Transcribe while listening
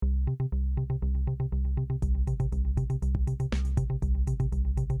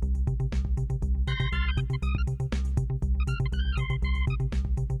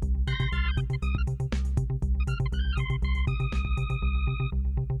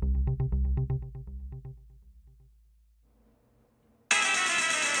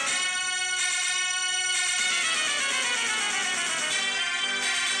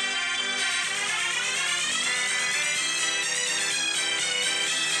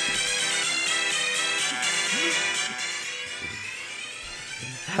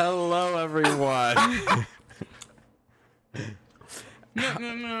Hello, everyone.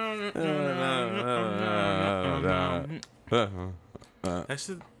 That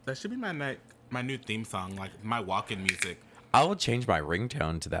should be my new theme song, like my walk-in music. I will change my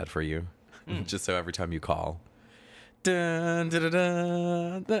ringtone to that for you, just so every time you call. Dun, dun, dun,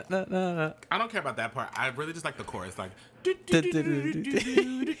 dun, dun, dun, dun. I don't care about that part. I really just like the chorus, like.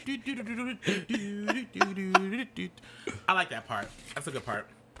 I like that part. That's a good part.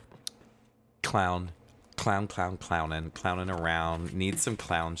 Clowning around. Need some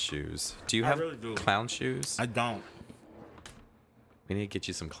clown shoes. Do you I have really do. clown shoes? I don't. We need to get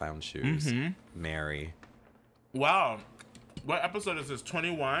you some clown shoes, Mary. Wow. What episode is this?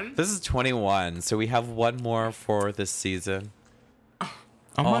 21? This is 21, so we have one more for this season. Oh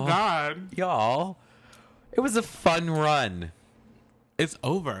my God. Y'all, it was a fun run. It's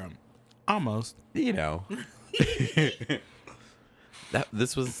over. Almost. You know.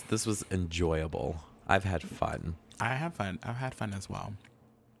 This was enjoyable. I've had fun. I have fun. I've had fun as well.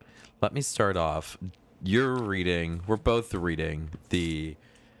 Let me start off. We're both reading the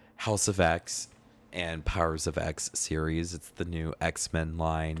House of X and Powers of X series. It's the new X-Men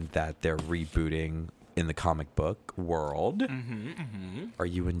line that they're rebooting in the comic book world. Are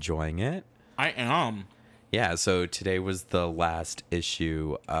you enjoying it? I am. Yeah, so today was the last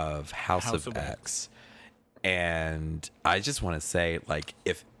issue of House of X. And I just want to say, like,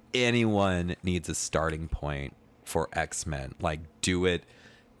 if anyone needs a starting point for X-Men, like, do it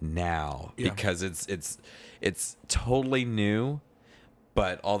now. Yeah. Because it's totally new,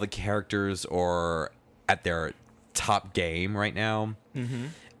 but all the characters are at their top game right now.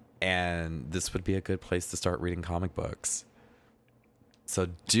 And this would be a good place to start reading comic books. So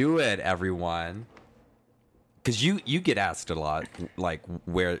do it, everyone. Because you get asked a lot, like,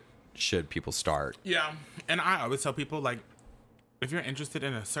 where should people start? Yeah. And I always tell people, like, if you're interested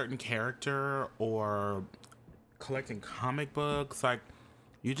in a certain character or collecting comic books, like,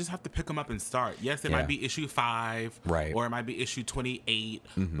 you just have to pick them up and start. Yes, it might be issue 5. Right. Or it might be issue 28.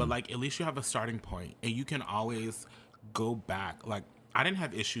 But, like, at least you have a starting point. And you can always go back. Like, I didn't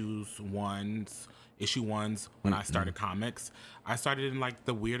have issue ones when I started comics. I started in, like,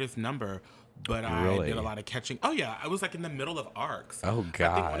 the weirdest number. But I did a lot of catching. Oh, yeah. I was, like, in the middle of arcs. Oh,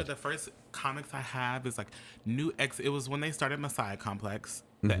 God. I think one of the first comics I have is, like, It was when they started Messiah Complex,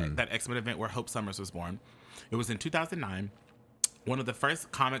 that X-Men event where Hope Summers was born. It was in 2009. One of the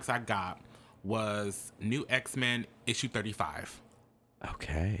first comics I got was New X-Men issue 35.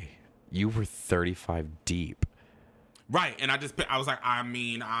 Okay. You were 35 deep. Right. And I was like, I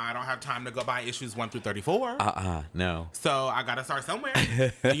don't have time to go buy issues 1 through 34. No. So I got to start somewhere,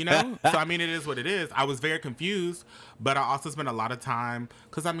 you know? So, it is what it is. I was very confused, but I also spent a lot of time,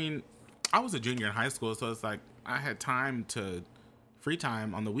 because, I was a junior in high school, so it's like I had free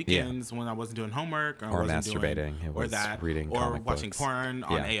time on the weekends when I wasn't doing homework. Or masturbating. Reading or comic watching books. porn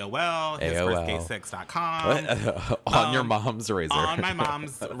on AOL, hisfirstgaysex.com. On your mom's razor. On my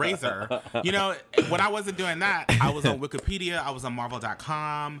mom's razor. You know, when I wasn't doing that, I was on Wikipedia, I was on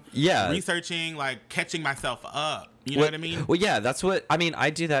Marvel.com. Yeah. Researching, like, catching myself up. You know what I mean? Well, yeah, that's what I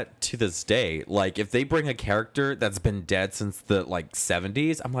do that to this day. Like, if they bring a character that's been dead since the, like,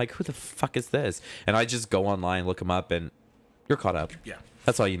 70s, I'm like, who the fuck is this? And I just go online, look them up, and you're caught up. Yeah.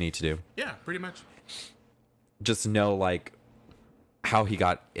 That's all you need to do. Yeah, pretty much. Just know, like, how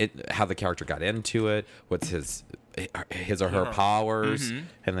the character got into it, what's his or her powers,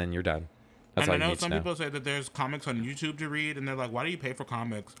 and then you're done. That's all and I you know need some to know. people say that there's comics on YouTube to read, and they're like, why do you pay for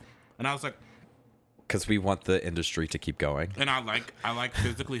comics? And I was like, Because we want the industry to keep going. and I like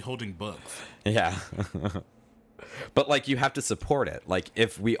physically holding books. Yeah. But, like, you have to support it. Like,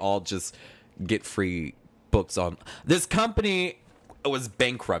 if we all just get free books on... This company was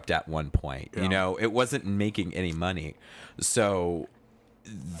bankrupt at one point. Yeah. You know? It wasn't making any money. So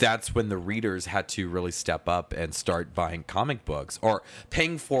that's when the readers had to really step up and start buying comic books or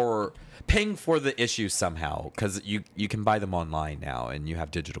paying for the issue somehow, because you can buy them online now and you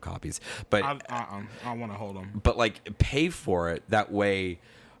have digital copies. But I want to hold them. But, like, pay for it that way.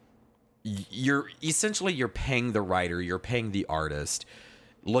 You're paying the writer, you're paying the artist.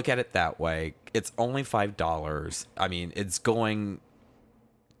 Look at it that way. It's only $5. It's going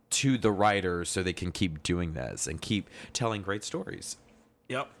to the writer so they can keep doing this and keep telling great stories.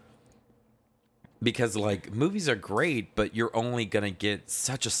 Yep. Because, like, movies are great, but you're only going to get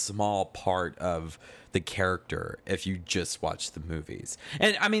such a small part of the character if you just watch the movies.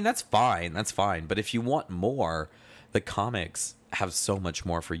 And, that's fine. That's fine. But if you want more, the comics have so much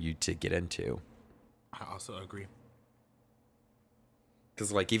more for you to get into. I also agree.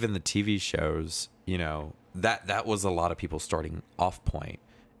 Because, like, even the TV shows, that was a lot of people starting off point,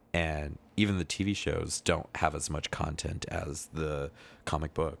 and even the TV shows don't have as much content as the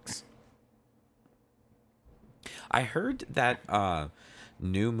comic books. I heard that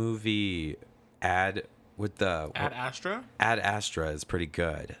new movie Ad Astra. Ad Astra is pretty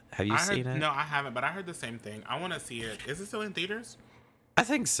good. Have you seen it? No, I haven't, but I heard the same thing. I want to see it. Is it still in theaters? I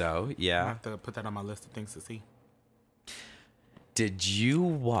think so. I Yeah. have to put that on my list of things to see. Did you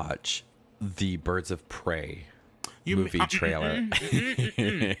watch the Birds of Prey movie trailer?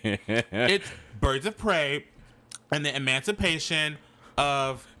 It's Birds of Prey and the emancipation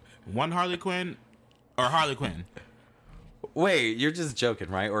of one Harley Quinn or Harley Quinn. Wait, you're just joking,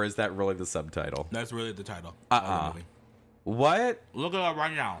 right? Or is that really the subtitle? That's really the title. Uh-uh. Of the movie. What? Look it up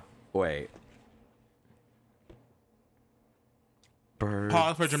right now. Wait. Birds.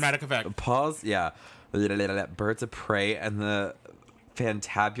 Pause for dramatic effect. Pause. Yeah. Birds of Prey and the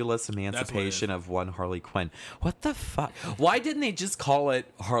fantabulous emancipation of one Harley Quinn. What the fuck? Why didn't they just call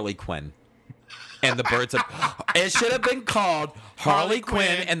it Harley Quinn? And the Birds of It should have been called Harley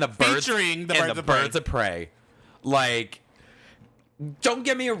Quinn and the Birds featuring the and Birds of Birds of Prey. Like, don't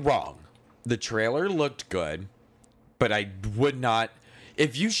get me wrong. The trailer looked good, but I would not.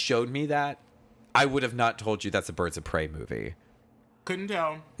 If you showed me that, I would have not told you that's a Birds of Prey movie. Couldn't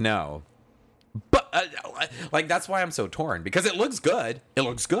tell. No. But like that's why I'm so torn, because it looks good. It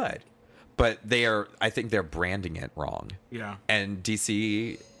looks good. But I think they're branding it wrong. Yeah. And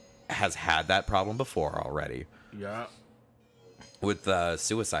DC has had that problem before already Yeah. with the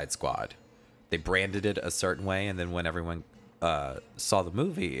Suicide Squad. They branded it a certain way, and then when everyone saw the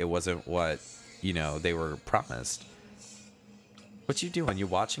movie, it wasn't what, they were promised. What you doing? You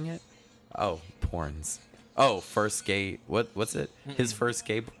watching it? Oh, porns. Oh, first gay. What's it? His first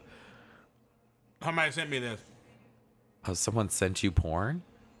gay. Somebody sent me this. Oh, someone sent you porn?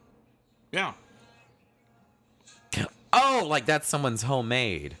 Yeah. Oh, like that's someone's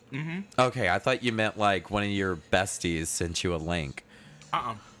homemade. Mm-hmm. Okay, I thought you meant like one of your besties sent you a link.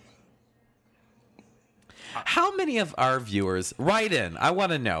 How many of our viewers write in? I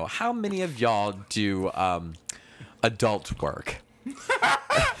want to know how many of y'all do adult work.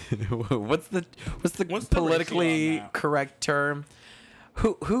 What's the politically correct term?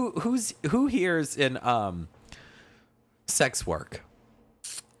 Who here's in sex work?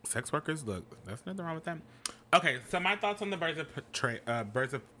 Sex workers, look, there's nothing wrong with them. Okay, so my thoughts on the Birds of Prey.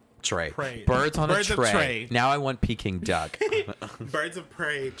 Birds on Birds a of tray. Prey. Now I want Peking duck. Birds of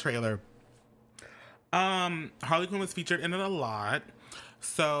Prey trailer. Harley Quinn was featured in it a lot,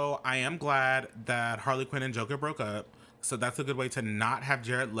 so I am glad that Harley Quinn and Joker broke up. So that's a good way to not have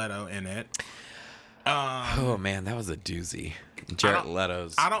Jared Leto in it. Oh man, that was a doozy. Jared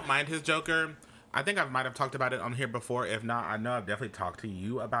Leto's. I don't mind his Joker. I think I might have talked about it on here before. If not, I know I've definitely talked to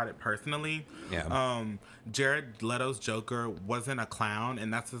you about it personally. Yeah. Jared Leto's Joker wasn't a clown,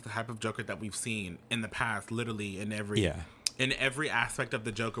 and that's the type of Joker that we've seen in the past. Literally in every aspect of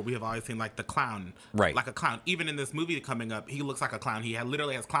the Joker, we have always seen like the clown, right? Like a clown. Even in this movie coming up, he looks like a clown. He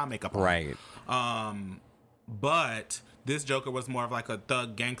literally has clown makeup on. Right. But this Joker was more of like a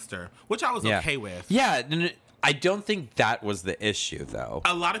thug gangster, which I was okay with. Yeah. I don't think that was the issue, though.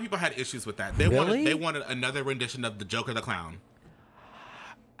 A lot of people had issues with that. They wanted another rendition of the Joker the Clown.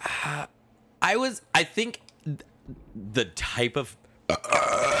 I think the type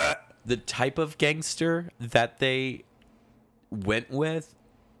of gangster that they went with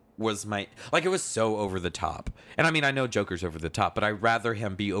was it was so over the top. And I mean, I know Joker's over the top, but I'd rather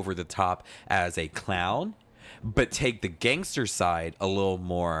him be over the top as a clown, but take the gangster side a little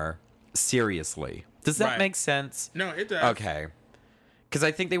more seriously. Does that make sense? No, it does. Okay. Because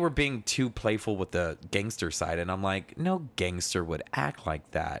I think they were being too playful with the gangster side, and I'm like, no gangster would act like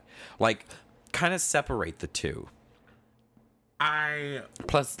that. Like, kind of separate the two.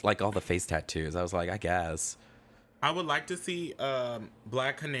 Plus, like, all the face tattoos. I was like, I guess. I would like to see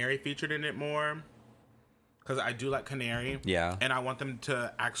Black Canary featured in it more. Because I do like Canary. Yeah. And I want them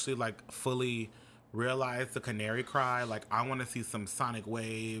to actually, like, fully realize the Canary cry. Like, I want to see some sonic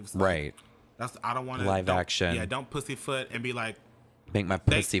waves. Right. I don't want to live action. Yeah, don't pussyfoot and be like, make my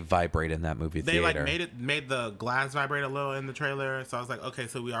pussy vibrate in that movie theater. They made the glass vibrate a little in the trailer. So I was like, okay,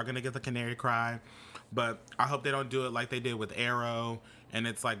 so we are gonna get the Canary cry, but I hope they don't do it like they did with Arrow, and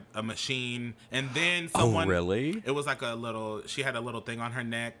it's like a machine. And then someone, really? It was like she had a little thing on her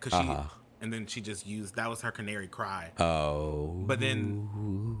neck and then she just used that was her Canary cry. Oh, but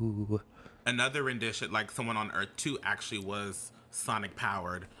then another rendition, like someone on Earth 2, actually was sonic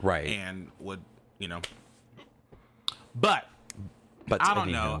powered, right? And would but I don't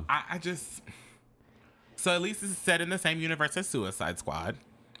know. I just so at least it's set in the same universe as Suicide Squad.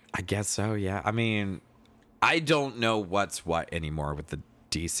 I guess so. Yeah. I mean, I don't know what's what anymore with the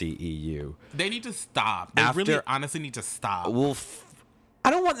DCEU. They need to stop. They really honestly need to stop. Well,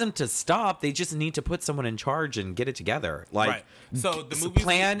 I don't want them to stop. They just need to put someone in charge and get it together. Like, right. So the movies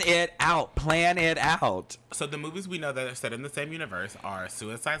plan it out. Plan it out. So the movies we know that are set in the same universe are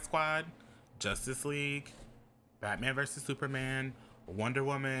Suicide Squad, Justice League, Batman vs Superman, Wonder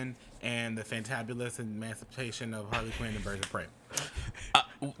Woman, and the Fantabulous Emancipation of Harley Quinn and Birds of Prey.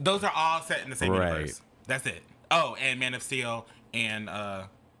 Those are all set in the same universe. That's it. Oh, and Man of Steel and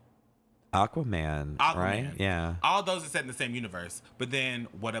Aquaman, right? Yeah. All those are set in the same universe. But then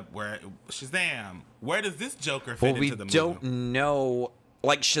where Shazam? Where does this Joker fit into the movie? We don't know.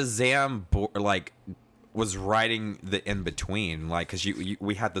 Like Shazam, was writing the in between, like because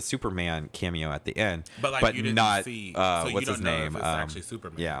we had the Superman cameo at the end, but you didn't not see. So what's you his don't know name? If it's actually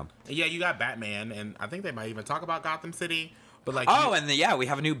Superman. Yeah, you got Batman, and I think they might even talk about Gotham City. But like, we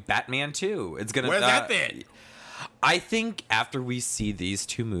have a new Batman too. It's gonna. Where's that fit? I think after we see these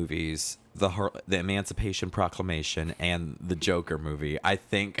two movies, the Emancipation Proclamation and the Joker movie, I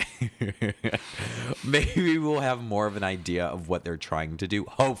think maybe we'll have more of an idea of what they're trying to do.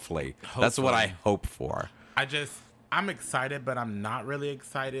 Hopefully. That's what I hope for. I'm excited, but I'm not really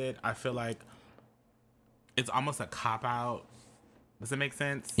excited. I feel like it's almost a cop-out. Does it make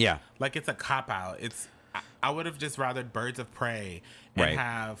sense? Yeah. Like, it's a cop-out. I would have just rather Birds of Prey and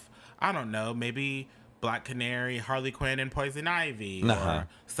have, I don't know, maybe Black Canary, Harley Quinn, and Poison Ivy, or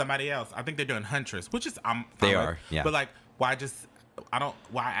somebody else. I think they're doing Huntress, which is they are, yeah. But like, why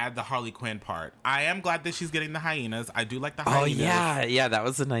add the Harley Quinn part? I am glad that she's getting the hyenas. I do like the hyenas. Oh yeah, that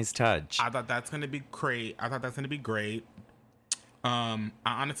was a nice touch. I thought that's gonna be great. I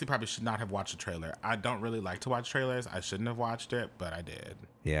honestly probably should not have watched the trailer. I don't really like to watch trailers. I shouldn't have watched it, but I did.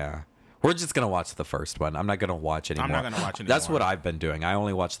 Yeah. We're just going to watch the first one. I'm not going to watch anymore. I'm not going to watch anymore. That's what I've been doing. I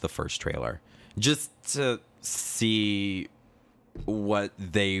only watched the first trailer just to see what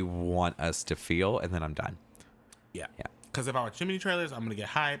they want us to feel, and then I'm done. Yeah. Because if I watch too many trailers, I'm going to get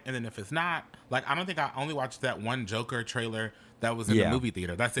hyped. And then if it's not, like, I don't think I only watched that one Joker trailer that was in the movie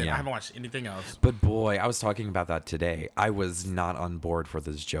theater. That's it. I haven't watched anything else. But boy, I was talking about that today. I was not on board for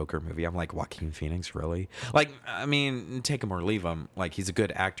this Joker movie. I'm like, Joaquin Phoenix, really? Like, I mean, take him or leave him. Like, he's a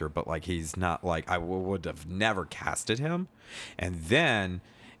good actor, but like, he's not like, I would have never casted him. And then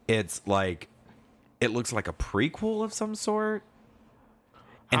it's like, it looks like a prequel of some sort.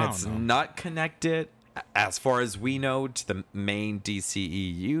 And it's not connected, as far as we know, to the main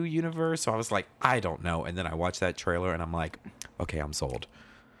DCEU universe. So I was like, I don't know. And then I watched that trailer and I'm like, okay, I'm sold.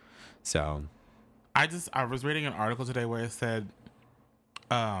 So I was reading an article today where it said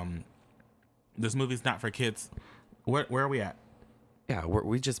this movie's not for kids. Where are we at? Yeah,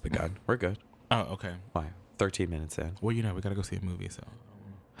 we just begun. We're good. Oh, okay. Why? 13 minutes in. Well, we gotta go see a movie, so.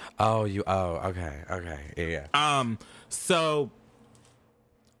 Okay. Yeah. So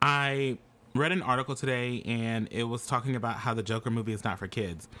I read an article today, and it was talking about how the Joker movie is not for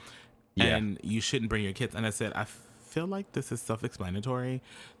kids, and you shouldn't bring your kids. And I said, I feel like this is self-explanatory.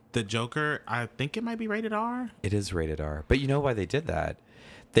 The Joker, I think it might be rated R. It is rated R, but you know why they did that?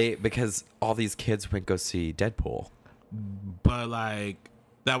 Because all these kids went go see Deadpool. But like,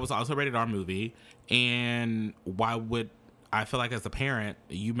 that was also a rated R movie, and why would I feel like as a parent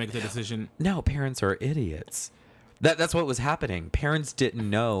you make the decision? No, parents are idiots. That's what was happening. Parents didn't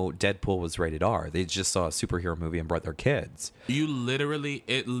know Deadpool was rated R. They just saw a superhero movie and brought their kids. It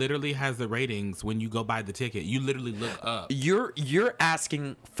literally has the ratings when you go buy the ticket. You literally look up. You're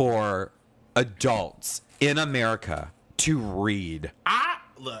asking for adults in America to read.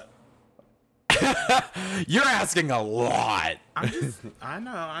 Look. You're asking a lot. I'm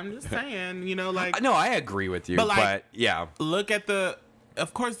just saying, like. No, I agree with you, but yeah. Look at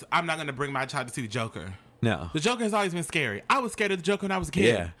of course, I'm not going to bring my child to see the Joker. No. The Joker has always been scary. I was scared of the Joker when I was a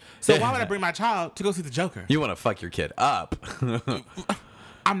kid. Yeah. So why would I bring my child to go see the Joker? You want to fuck your kid up.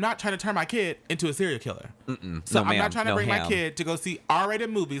 I'm not trying to turn my kid into a serial killer. So I'm not trying to bring my kid to go see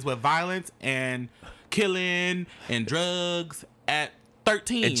R-rated movies with violence and killing and drugs at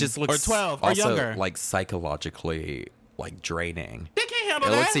 13 it just looks or 12 or also younger. Like psychologically like draining. They can't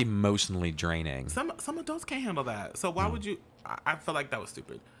handle that. It looks emotionally draining. Some adults can't handle that. So why would you? I feel like that was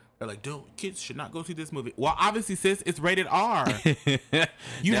stupid. They're like, kids should not go see this movie. Well, obviously, sis, it's rated R.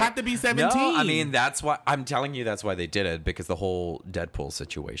 You have to be 17. No, I mean, that's why I'm telling you that's why they did it, because the whole Deadpool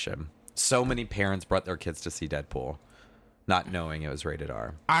situation. So many parents brought their kids to see Deadpool, not knowing it was rated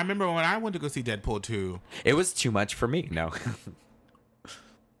R. I remember when I went to go see Deadpool 2. It was too much for me. No.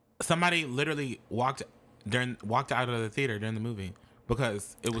 Somebody literally walked out of the theater during the movie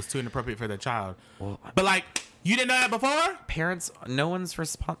because it was too inappropriate for their child. Well, but like, you didn't know that before? Parents, no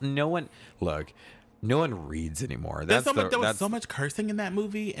one. Look, No one reads anymore. There was so much cursing in that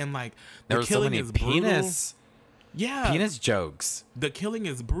movie, and like there the were so killing many is brutal. penis jokes. The killing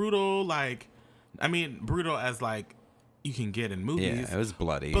is brutal. Like, I mean, brutal as like you can get in movies. Yeah, it was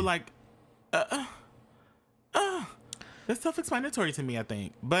bloody. But like, it's self-explanatory to me, I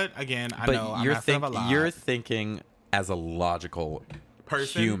think. But again, I know I'm asking a lot. You're thinking as a logical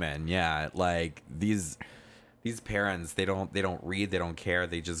Person? human, yeah. Like these parents, they don't read, they don't care,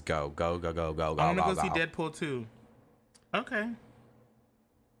 they just go. I want to go see Deadpool 2. Okay.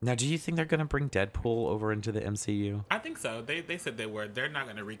 Now, do you think they're gonna bring Deadpool over into the MCU? I think so. They said they were. They're not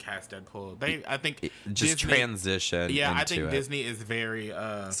gonna recast Deadpool. I think Just Disney, transition. Yeah, into I think it. Disney is very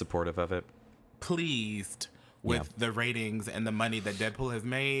Supportive of it. pleased with the ratings and the money that Deadpool has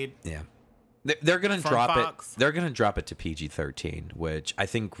made. Yeah. They're gonna drop Fox. it. They're gonna drop it to PG-13, which I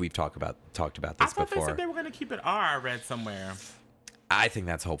think we've talked about this I thought before. they said they were gonna keep it R. I read somewhere. I think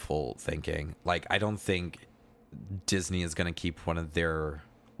that's hopeful thinking. Like, I don't think Disney is gonna keep one of their,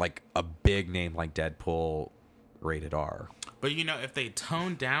 like, a big name like Deadpool rated R. But you know, if they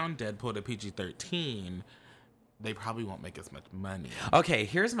tone down Deadpool to PG-13, they probably won't make as much money. Okay,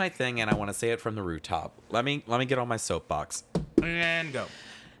 here's my thing, and I want to say it from the rooftop. Let me get on my soapbox. And go.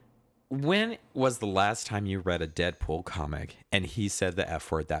 When was the last time you read a Deadpool comic and he said the F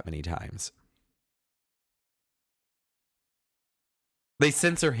word that many times? They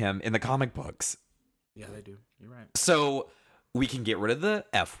censor him in the comic books. Yeah, they do. You're right. So we can get rid of the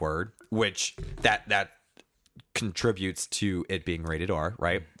F word, which that contributes to it being rated R,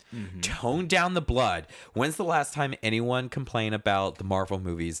 right? Mm-hmm. Tone down the blood. When's the last time anyone complained about the Marvel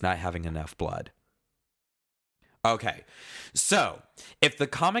movies not having enough blood? Okay, so if the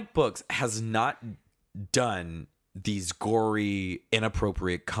comic books has not done these gory,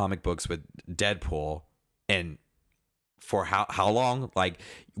 inappropriate comic books with Deadpool, and for how long? Like,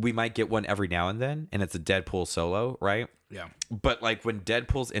 we might get one every now and then, and it's a Deadpool solo, right? Yeah. But like when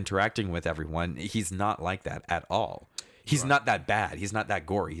Deadpool's interacting with everyone, he's not like that at all. He's not that bad. He's not that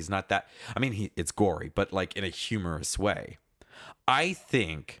gory. He's not that. I mean, it's gory, but like in a humorous way. I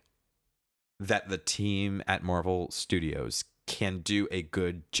think that the team at Marvel Studios can do a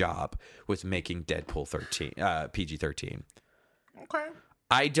good job with making Deadpool PG-13. Okay.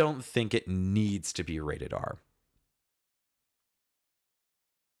 I don't think it needs to be rated R.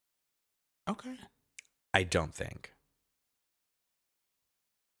 Okay. I don't think.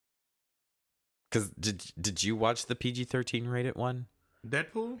 Because did you watch the PG-13 rated one?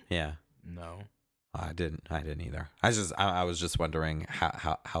 Deadpool? Yeah. No. I didn't either. I was just wondering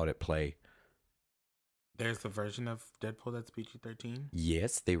how did it play. There's a version of Deadpool that's PG-13?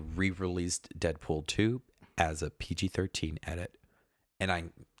 Yes, they re-released Deadpool 2 as a PG-13 edit. And I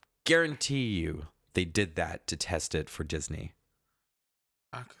guarantee you they did that to test it for Disney.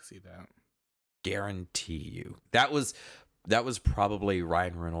 I could see that. Guarantee you. That was probably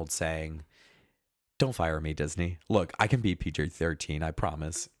Ryan Reynolds saying, "Don't fire me, Disney. Look, I can be PG-13, I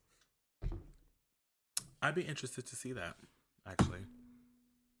promise." I'd be interested to see that, actually.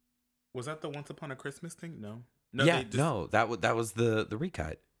 Was that the Once Upon a Christmas thing? No. Yeah, no, that was the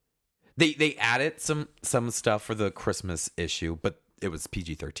recut. They added some stuff for the Christmas issue, but it was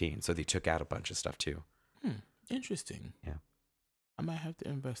PG-13, so they took out a bunch of stuff too. Interesting. Yeah. I might have to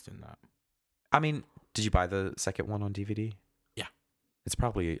invest in that. I mean, did you buy the second one on DVD? Yeah. It's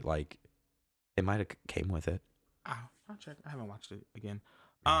probably like, it might have came with it. I'll check. I haven't watched it again.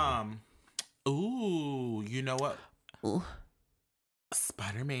 Ooh, you know what? Ooh.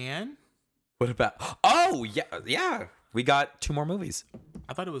 Spider-Man? What about? Oh, yeah. We got 2 more movies.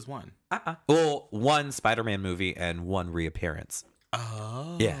 I thought it was one. Well, 1 Spider-Man movie and 1 reappearance.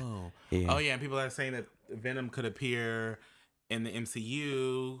 Oh. Yeah. Oh, yeah. And people are saying that Venom could appear in the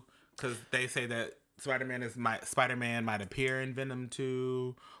MCU because they say that Spider-Man might appear in Venom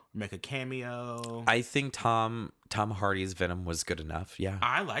 2, make a cameo. I think Tom Hardy's Venom was good enough. Yeah.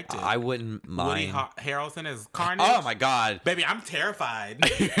 I liked it. I wouldn't mind. Woody Harrelson as Carnage. Oh, my God. Baby, I'm terrified.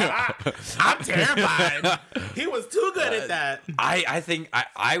 I'm terrified. He was too good at that. I think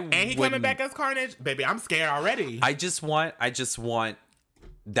I And he coming back as Carnage? Baby, I'm scared already. I just want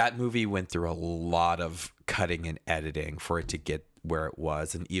that movie went through a lot of cutting and editing for it to get where it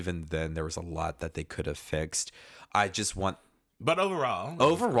was, and even then there was a lot that they could have fixed. But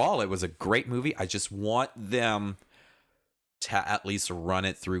overall it was a great movie. I just want them to at least run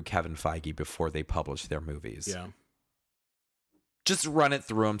it through Kevin Feige before they publish their movies. Yeah. Just run it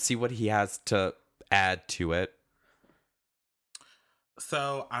through him, see what he has to add to it.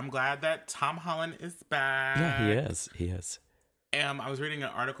 So I'm glad that Tom Holland is back. Yeah, he is. I was reading an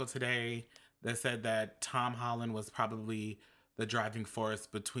article today that said that Tom Holland was probably the driving force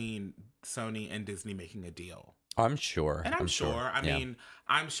between Sony and Disney making a deal. I'm sure. And I'm sure. I mean,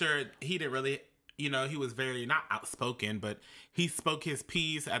 I'm sure he didn't really, he was very, not outspoken, but he spoke his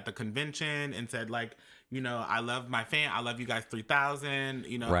piece at the convention and said, like, I love my fan. I love you guys 3000.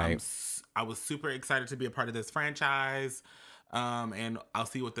 Right. I was super excited to be a part of this franchise. And I'll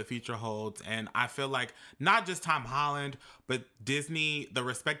see what the future holds. And I feel like not just Tom Holland, but Disney, the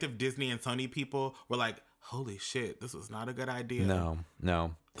respective Disney and Sony people were like, holy shit, this was not a good idea.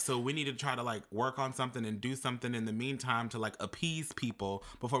 No. So we need to try to like work on something and do something in the meantime to like appease people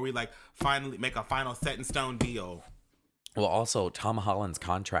before we like finally make a final set in stone deal. Well, also Tom Holland's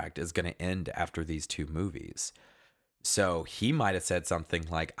contract is going to end after these 2 movies. So he might have said something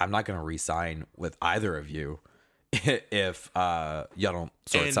like, I'm not going to re-sign with either of you if y'all don't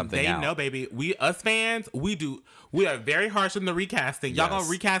sort something out. And they know, baby, us fans, we are very harsh in the recasting. Y'all gonna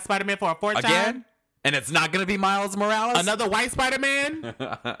recast Spider-Man for a 4th time? And it's not going to be Miles Morales? Another white Spider-Man?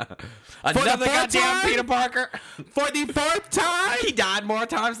 Another goddamn Peter Parker? For the 4th time? He died more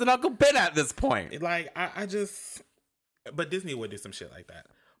times than Uncle Ben at this point. Like, I just... But Disney would do some shit like that.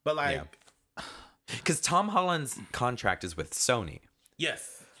 But like... Because Tom Holland's contract is with Sony.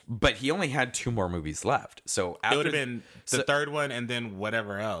 Yes. But he only had 2 more movies left. So after, it would have been the 3rd one and then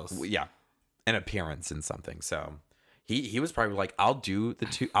whatever else. Yeah. An appearance in something. So... He was probably like, I'll do the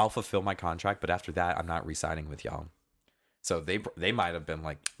 2, I'll fulfill my contract, but after that, I'm not re-signing with y'all. So they might have been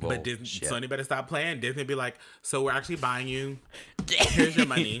like, well, but Sony better stop playing. Disney be like, so we're actually buying you. Here's your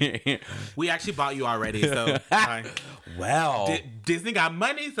money. We actually bought you already. So well, Disney got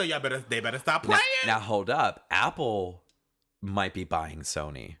money, so they better stop playing. Now hold up, Apple might be buying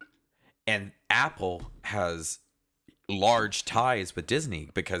Sony, and Apple has large ties with Disney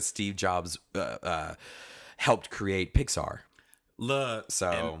because Steve Jobs helped create Pixar. Look,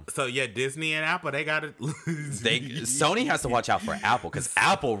 so yeah, Disney and Apple, they got it. Sony has to watch out for Apple because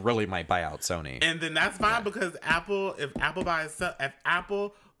Apple really might buy out Sony, and then that's fine because if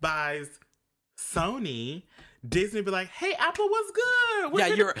Apple buys Sony, Disney be like, hey, Apple, what's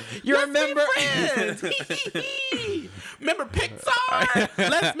good? You're a member. Remember Pixar?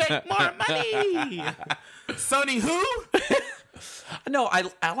 Let's make more money. Sony who? No,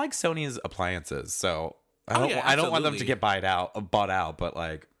 I like Sony's appliances, so. I don't want them to get bought out, but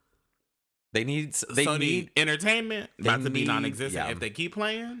like they need entertainment about to be non-existent. Yeah. If they keep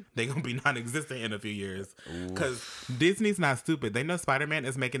playing, they're gonna be non-existent in a few years. Because Disney's not stupid. They know Spider-Man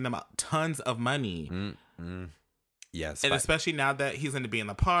is making them tons of money. Mm-hmm. Yes, and especially now that he's going to be in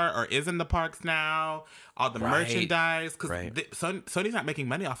the park or is in the parks now, all the merchandise. Because Sony's not making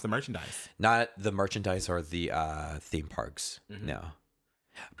money off the merchandise. Not the merchandise or the theme parks. Mm-hmm. No.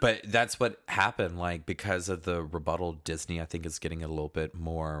 But that's what happened, like, because of the rebuttal, Disney, I think, is getting a little bit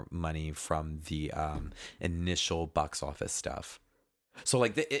more money from the initial box office stuff. So,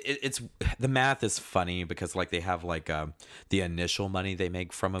 like, it's the math is funny because, like, they have, like, the initial money they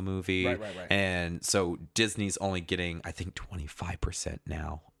make from a movie. Right. And so Disney's only getting, I think, 25%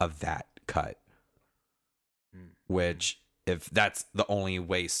 now of that cut. Mm-hmm. Which, if that's the only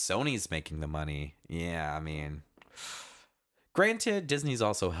way Sony's making the money, yeah, I mean... Granted, Disney's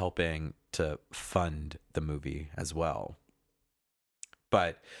also helping to fund the movie as well.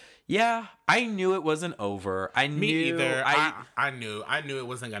 But yeah, I knew it wasn't over. I knew either. I knew it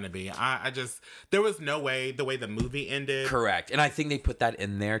wasn't gonna be. I just there was no way the way the movie ended. Correct. And I think they put that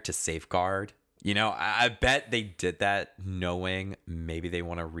in there to safeguard. I bet they did that knowing maybe they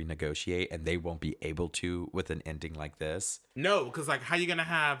want to renegotiate and they won't be able to with an ending like this. No, because like how you gonna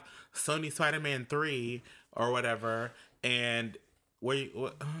have Sony Spider-Man 3 or whatever? And what?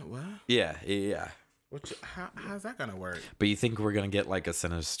 Yeah. How's that gonna work? But you think we're gonna get like a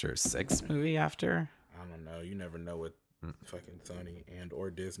Sinister Six movie after? I don't know. You never know with fucking Sony and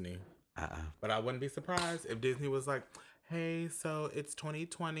or Disney. But I wouldn't be surprised if Disney was like, "Hey, so it's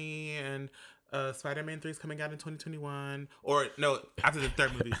 2020 and Spider-Man 3 is coming out in 2021, or no, after the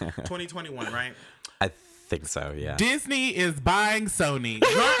 3rd movie, 2021, right?" I think so. Yeah. Disney is buying Sony.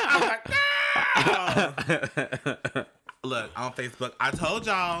 I'm like, no! Look, on Facebook, I told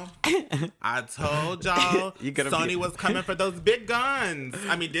y'all Sony was coming for those big guns.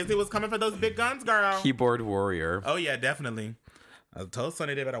 I mean, Disney was coming for those big guns, girl. Keyboard warrior. Oh, yeah, definitely. I told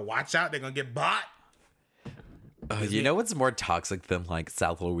Sony they better watch out. They're going to get bought. You know what's more toxic than like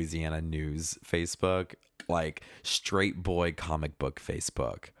South Louisiana News Facebook? Like straight boy comic book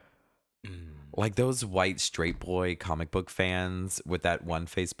Facebook. Like those white straight boy comic book fans with that one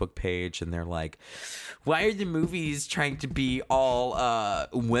Facebook page, and they're like, why are the movies trying to be all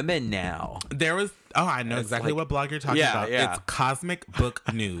women now? There was Oh, I know exactly what blog you're talking about. Yeah. It's Cosmic Book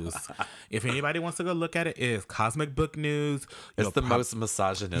News. If anybody wants to go look at it, it is Cosmic Book News. It's the most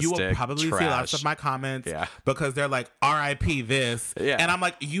misogynistic. You will probably trash. see lots of my comments because they're like, R.I.P. this. Yeah. And I'm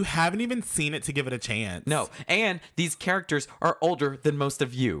like, you haven't even seen it to give it a chance. No. And these characters are older than most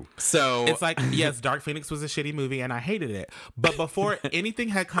of you. So it's like, yes, Dark Phoenix was a shitty movie and I hated it. But before anything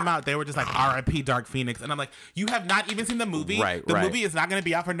had come out, they were just like, R.I.P. Dark Phoenix. And I'm like, you have not even seen the movie. Right, the movie is not going to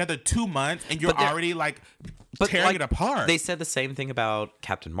be out for another 2 months and you're already like tearing it apart. They said the same thing about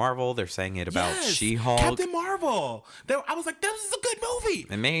Captain Marvel. They're saying it about She-Hulk. Captain Marvel. I was like, this is a good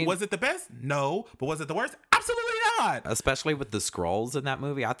movie. Was it the best? No. But was it the worst? Absolutely not. Especially with the Skrulls in that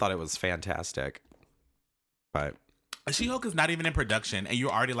movie. I thought it was fantastic. But She-Hulk is not even in production and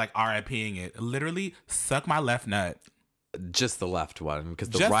you're already like RIPing it. Literally, suck my left nut. Just the left one, because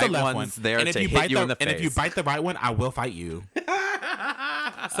the right one's there to hit you in the face. And if you bite the right one, I will fight you.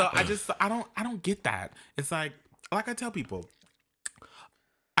 So I don't get that. It's like I tell people,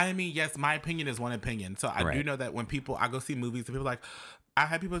 I mean, yes, my opinion is one opinion. So I do know that when I go see movies and people are like, I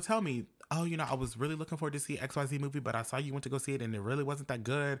had people tell me, oh, I was really looking forward to see XYZ movie, but I saw you went to go see it and it really wasn't that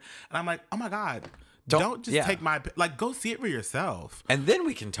good. And I'm like, oh my God, don't just take my, go see it for yourself. And then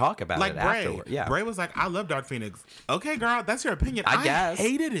we can talk about it afterward. Yeah. Bray was like, I love Dark Phoenix. Okay, girl, that's your opinion. I guess.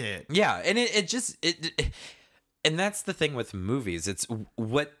 Hated it. Yeah. And and that's the thing with movies. It's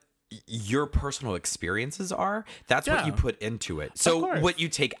what your personal experiences are. That's what you put into it. So what you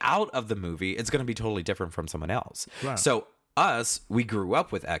take out of the movie, it's going to be totally different from someone else. Right. So we grew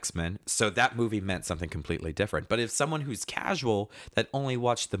up with X-Men, so that movie meant something completely different. But if someone who's casual that only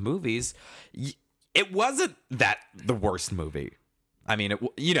watched the movies, it wasn't the worst movie. I mean,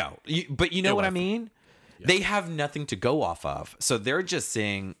 but you know what I mean? Yeah. They have nothing to go off of. So they're just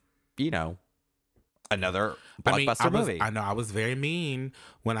seeing, another blockbuster movie. I know I was very mean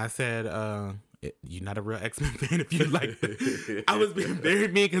when I said, you're not a real X-Men fan if you like it. I was being very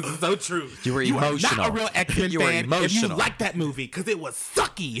mean because it's so true. You were emotional. You are not a real X-Men fan if you like that movie because it was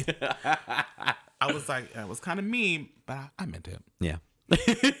sucky. I was like, I was kind of mean, but I meant it. Yeah.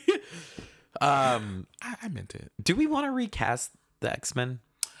 I meant it. Do we want to recast the X-Men?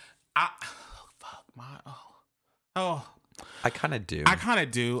 I kind of do.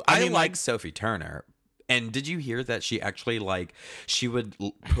 I mean, like Sophie Turner. And did you hear that she actually she would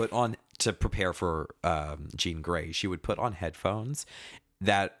put on, to prepare for Jean Grey, she would put on headphones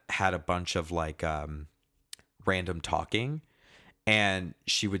that had a bunch of random talking, and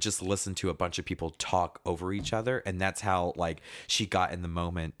she would just listen to a bunch of people talk over each other, and that's how she got in the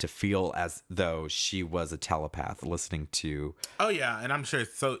moment to feel as though she was a telepath listening to. Oh yeah, and I'm sure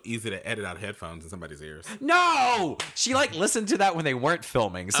it's so easy to edit out headphones in somebody's ears. No, she listened to that when they weren't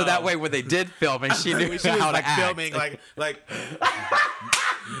filming, so that way when they did filming, she knew how to act. Filming like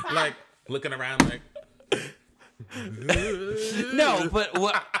looking around like. No, but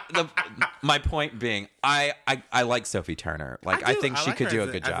my point being, I like Sophie Turner. I think she could do a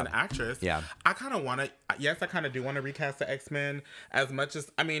good job as an actress. Yeah, I kind of want to. Yes, I kind of do want to recast the X-Men as much as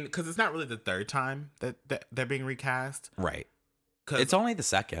because it's not really the third time that they're being recast. Right. It's only the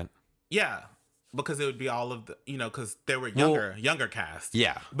second. Yeah. Because it would be all of the, because they were younger cast.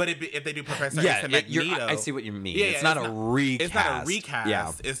 Yeah. But if they do Professor X and Magneto, I see what you mean. Yeah, it's not a recast. It's not a recast.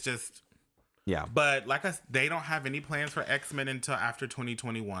 Yeah. It's just. Yeah. But they don't have any plans for X-Men until after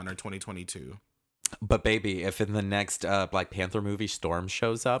 2021 or 2022. But baby, if in the next Black Panther movie Storm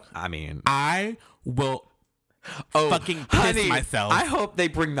shows up, I will fucking piss myself. I hope they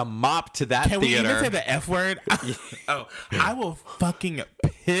bring the mop to that theater. Can we even say the F word? I will fucking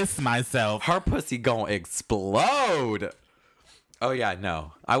piss myself. Her pussy gonna explode. Oh yeah,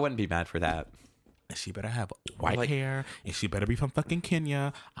 no. I wouldn't be mad for that. She better have white hair, and she better be from fucking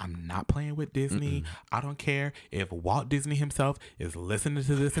Kenya. I'm not playing with Disney. I don't care if Walt Disney himself is listening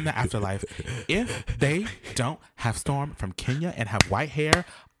to this in the afterlife. If they don't have Storm from Kenya and have white hair,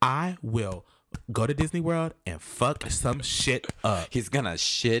 I will go to Disney World and fuck some shit up. He's gonna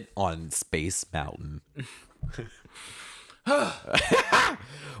shit on Space Mountain.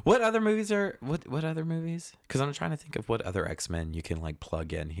 What other movies? Because I'm trying to think of what other X-Men you can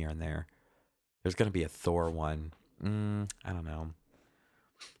plug in here and there. There's going to be a Thor one. I don't know.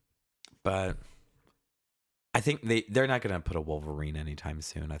 But I think they're not going to put a Wolverine anytime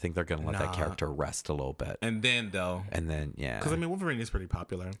soon. I think they're going to let that character rest a little bit. And then, yeah. Because, Wolverine is pretty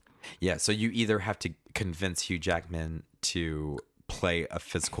popular. Yeah, so you either have to convince Hugh Jackman to play a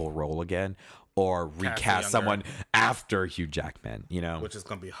physical role again, or recast someone after Hugh Jackman, Which is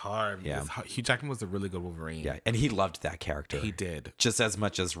going to be hard. Yeah. Hugh Jackman was a really good Wolverine. Yeah, and he loved that character. He did. Just as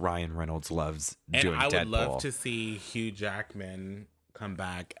much as Ryan Reynolds loves doing Deadpool. And I would love to see Hugh Jackman come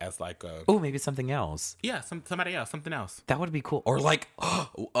back as like a Oh, maybe something else. somebody else, something else. That would be cool. Or like,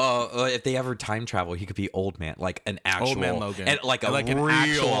 if they ever time travel, he could be old man, like an actual Old Man Logan. and like a Like an real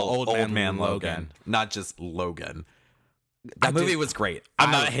actual old man Logan, Logan. not just Logan. That movie was great. I'm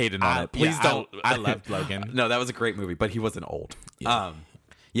not hating on it. Please yeah, don't. I loved Logan. No, that was a great movie, but he wasn't old.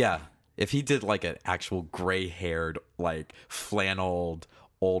 Yeah. If he did like an actual gray-haired, like flanneled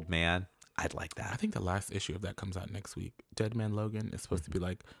old man, I'd like I that. think the last issue of that comes out next week. Dead Man Logan is supposed to be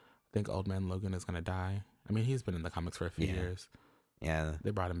like, I think Old Man Logan is gonna die. I mean, he's been in the comics for a few years. Yeah, They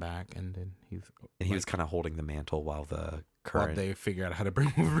brought him back, and then he was kind of holding the mantle while the while current. they figure out how to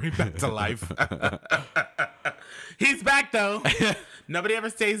bring Wolverine back to life. He's back though. Nobody ever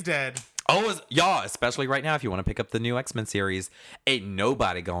stays dead. Y'all, especially right now, if you want to pick up the new X-Men series, ain't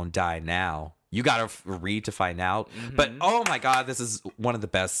nobody gonna die now. You gotta read to find out. But oh my god, this is one of the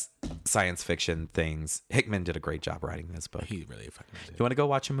best science fiction things. Hickman did a great job writing this book. He really fucking did. You want to go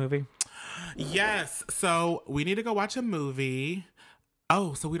watch a movie? Yes. So we need to go watch a movie.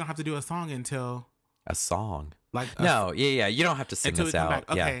 Oh, so we don't have to do a song until A song? like No, yeah. You don't have to sing until we us come out.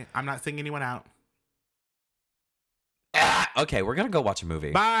 back. Yeah. Okay, I'm not singing anyone out. Okay, we're gonna go watch a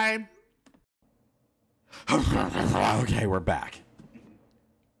movie. Bye. Okay, we're back.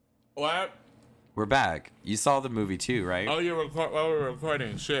 What? We're back. You saw the movie too, right? Oh, we're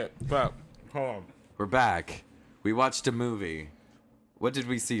recording. Shit. But hold on. We're back. We watched a movie. What did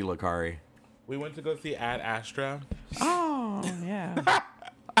we see, Lakari? We went to go see Ad Astra. Oh, yeah.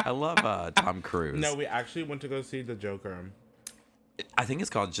 I love Tom Cruise. No, we actually went to go see The Joker. I think it's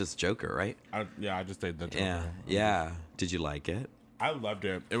called just Joker, right? I just said The Joker. Yeah. Did you like it? I loved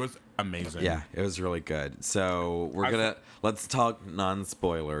it. It was amazing. Yeah, it was really good. So let's talk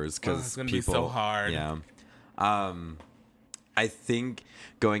non-spoilers because it's gonna be so hard. Yeah. I think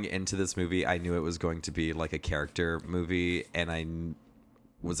going into this movie, I knew it was going to be like a character movie, and I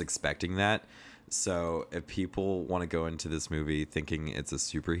was expecting that. So if people want to go into this movie thinking it's a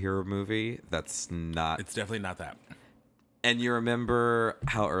superhero movie, that's not. It's definitely not that. And you remember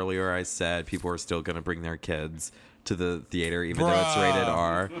how earlier I said people are still going to bring their kids to the theater even though it's rated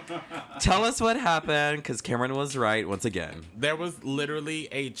R. Tell us what happened, because Cameron was right once again. There was literally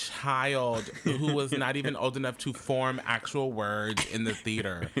a child who was not even old enough to form actual words in the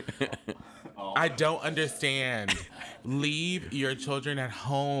theater. I don't understand. Leave your children at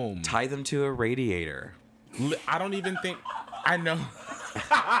home. Tie them to a radiator. I don't even think I know.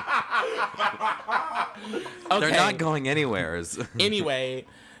 They're not going anywhere. Anyway,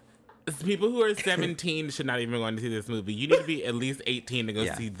 people who are 17 should not even go to see this movie. You need to be at least 18 to go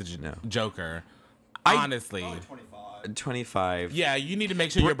see the Joker. Honestly. 25. Yeah, you need to make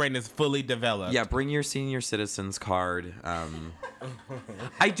sure your brain is fully developed. Yeah, bring your senior citizens card.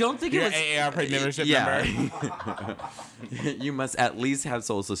 I don't think Your it was AARP membership number. You must at least have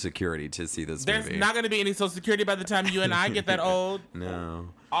Social Security to see this There's movie. not going to be any Social Security by the time you and I get that old. No.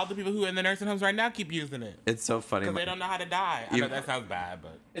 All the people who are in the nursing homes right now keep using it. It's so funny. Because they don't know how to die. I know that sounds bad,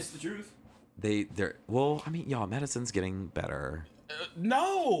 but It's the truth. They're well, I mean, y'all, medicine's getting better.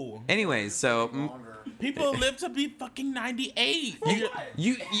 no. Anyway, so People live to be fucking 98.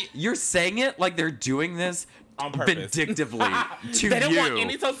 you're saying it like they're doing this On purpose. vindictively to They don't you. want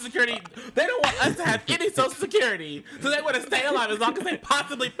any Social Security. They don't want us to have any Social Security. So they want to stay alive as long as they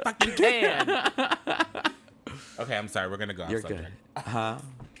possibly fucking can. Okay, I'm sorry. We're going to go off You're subject. good. Huh?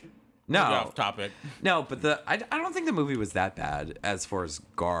 Go No. off topic. No, but I don't think the movie was that bad as far as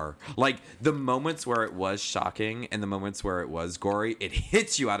gore. Like, the moments where it was shocking and the moments where it was gory, it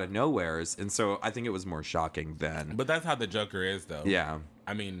hits you out of nowheres. And so I think it was more shocking than. But that's how the Joker is, though. Yeah.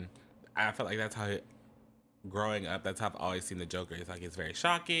 I mean, I felt like that's how growing up, that's how I've always seen the Joker. It's like, it's very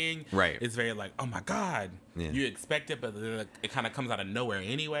shocking. Right. It's very like, oh my God. Yeah. You expect it, but then it kind of comes out of nowhere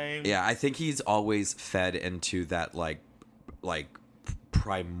anyway. Yeah, I think he's always fed into that, like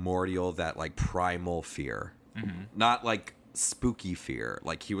primordial, that, like, primal fear. Mm-hmm. Not, like, spooky fear.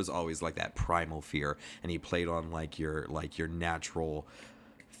 Like, he was always, like, that primal fear. And he played on, like, your natural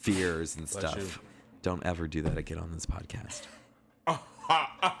fears and Bless stuff. you. Don't ever do that again on this podcast.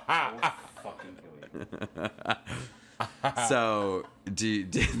 Fucking kill you. So,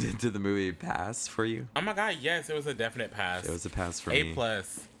 did the movie pass for you? Oh my God, yes, it was a definite pass. It was a pass for A me.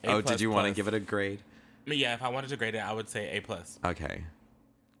 plus. Oh, did you want to give it a grade? Yeah, if I wanted to grade it, I would say A plus. Okay,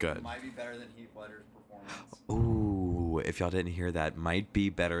 good. Might be better than Heath Ledger's performance. Ooh, if y'all didn't hear that, might be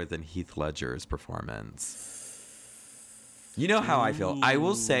better than Heath Ledger's performance. You know how I feel. I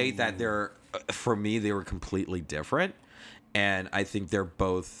will say that for me, they were completely different. And I think they're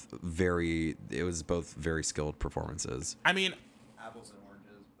both it was both very skilled performances. I mean, Apples and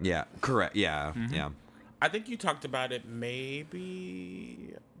oranges. Yeah, correct. Yeah, yeah. I think you talked about it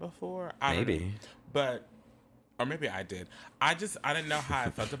maybe before. I don't know. Maybe. But, or maybe I did. I didn't know how I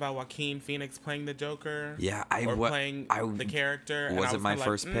felt about Joaquin Phoenix playing the Joker. Yeah, playing the character. And I wasn't was my kinda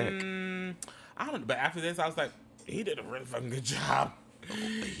first like, pick. I don't know. But after this, I was like, he did a really fucking good job.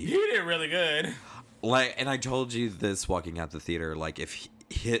 He did really good. Like, and I told you this walking out the theater. Like,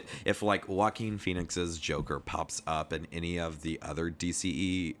 if like Joaquin Phoenix's Joker pops up in any of the other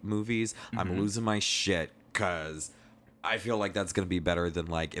DCE movies, I'm losing my shit because I feel like that's gonna be better than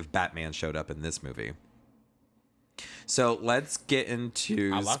like if Batman showed up in this movie. So let's get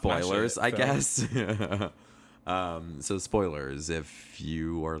into spoilers, I guess. So spoilers. If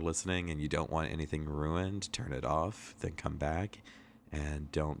you are listening and you don't want anything ruined, turn it off. Then come back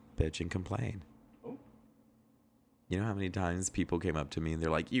and don't bitch and complain. You know how many times people came up to me and they're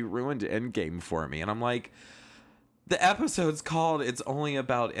like, you ruined Endgame for me. And I'm like, the episode's called It's Only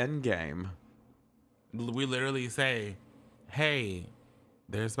About Endgame. We literally say, hey,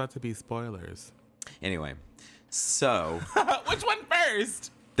 there's about to be spoilers. Anyway, so. Which one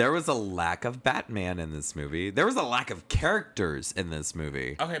first? There was a lack of Batman in this movie. There was a lack of characters in this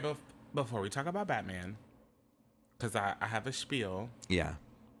movie. Okay, but before we talk about Batman, because I have a spiel. Yeah.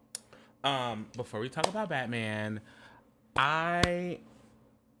 Before we talk about Batman, I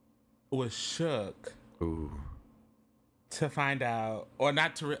was shook Ooh. to find out, or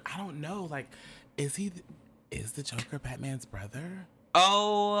not to. I don't know. Like, is the Joker Batman's brother?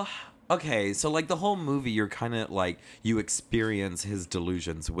 Oh, okay. So like the whole movie, you're kind of like you experience his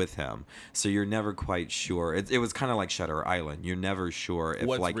delusions with him, so you're never quite sure. It was kind of like Shutter Island. You're never sure if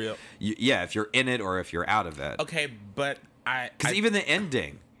What's like real? If you're in it or if you're out of it. Okay, but Because even the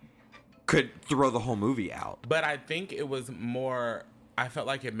ending could throw the whole movie out. But I think it was more. I felt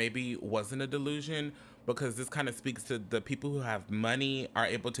like it maybe wasn't a delusion because this kind of speaks to the people who have money are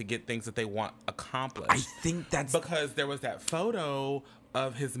able to get things that they want accomplished. I think that's because there was that photo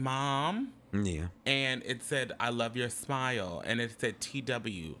of his mom. Yeah. And it said, "I love your smile," and it said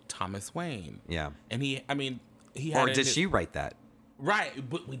T.W. Thomas Wayne. Yeah. And he had. Or did she write that? Right,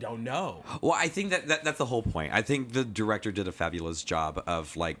 but we don't know. Well, I think that's the whole point. I think the director did a fabulous job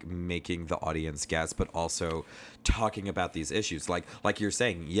of like making the audience guess, but also talking about these issues. Like you're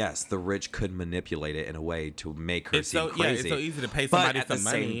saying, yes, the rich could manipulate it in a way to make her seem crazy. Yeah, it's so easy to pay somebody but at some the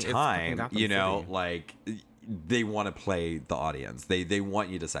money. same time, you know, like they want to play the audience. They want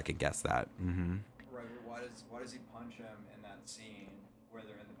you to second guess that. Mm-hmm. Right, but why does he punch him in that scene where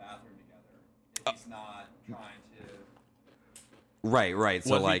they're in the bathroom together if he's not trying to? Right.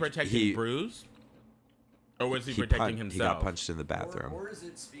 So was like he protecting Bruce, or was he protecting himself? He got punched in the bathroom. Or does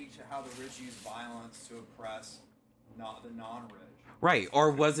it speak to how the rich use violence to oppress not the non-rich? Right,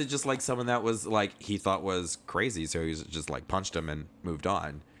 or was it just like someone that was like he thought was crazy, so he just like punched him and moved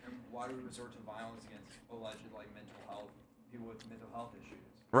on? And why do we resort to violence against alleged like people with mental health issues?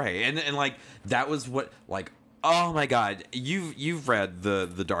 Right, and like that was what like. Oh my God, you've read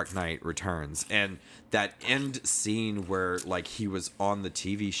the Dark Knight Returns, and that end scene where like he was on the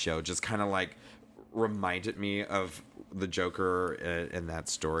TV show just kind of like reminded me of the Joker in that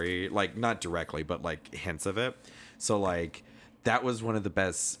story, like not directly, but like hints of it. So like that was one of the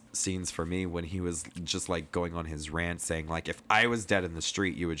best scenes for me when he was just like going on his rant saying like, if I was dead in the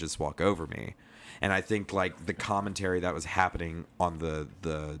street, you would just walk over me. And I think like the commentary that was happening on the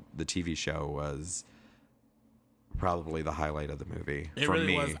TV show was probably the highlight of the movie. It for really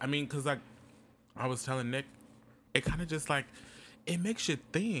me. was. I mean, because like I was telling Nick, it kind of just like it makes you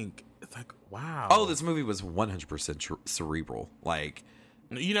think. It's like, wow. Oh, this movie was 100% cerebral. Like,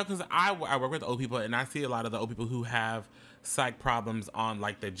 you know, because I work with old people, and I see a lot of the old people who have psych problems on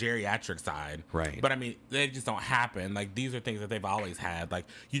like the geriatric side. Right. But I mean, they just don't happen. Like these are things that they've always had. Like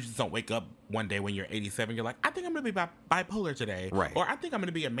you just don't wake up one day when you're 87. You're like, I think I'm gonna be bipolar today. Right. Or I think I'm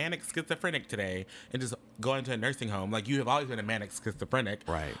gonna be a manic schizophrenic today, and just go into a nursing home. Like you have always been a manic schizophrenic.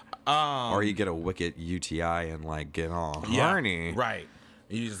 right. Or you get a wicked UTI and like get all horny. Right.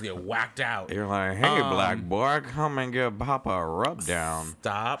 You just get whacked out. You're like, hey, black boy, come and give Papa a rub down.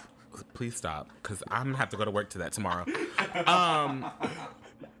 Stop. Please stop. Because I'm going to have to go to work to that tomorrow.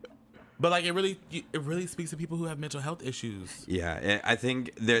 But like it really speaks to people who have mental health issues. Yeah, I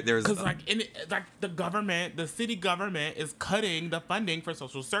think there's because like the government, the city government is cutting the funding for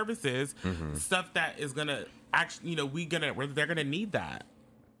social services, stuff that is gonna actually, you know, they're gonna need that,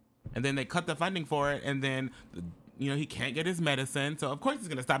 and then they cut the funding for it, and then he can't get his medicine, so of course he's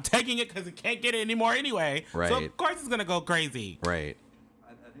gonna stop taking it because he can't get it anymore anyway. Right. So of course he's gonna go crazy. Right.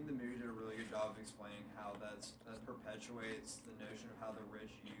 I think the movie did a really good job of explaining how that perpetuates the notion of how the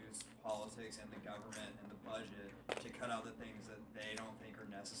rich use politics and the government and the budget to cut out the things that they don't think are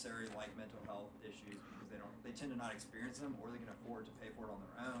necessary, like mental health issues, because they tend to not experience them, or they can afford to pay for it on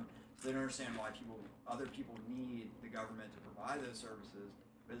their own. So they don't understand why other people need the government to provide those services.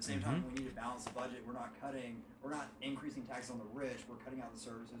 But at the same time, we need to balance the budget. We're not increasing taxes on the rich. We're cutting out the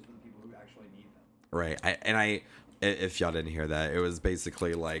services for the people who actually need them. Right. If y'all didn't hear that, it was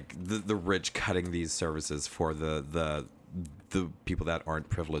basically like the rich cutting these services for the people that aren't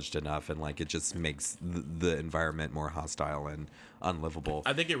privileged enough, and like it just makes the environment more hostile and unlivable.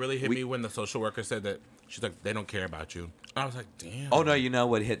 I think it really hit me when the social worker said that she's like, they don't care about you. I was like, damn. Oh no, you know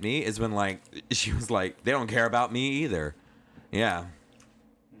what hit me is when like she was like, they don't care about me either. Yeah.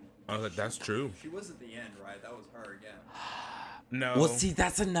 I was like, that's true. She was at the end, right? That was her again. No. Well, see,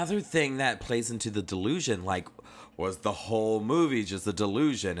 that's another thing that plays into the delusion. Like, was the whole movie just a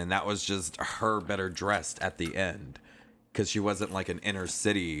delusion, and that was just her better dressed at the end? Because she wasn't like an inner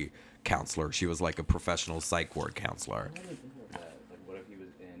city counselor. She was like a professional psych ward counselor. I didn't think of that. Like, what if he was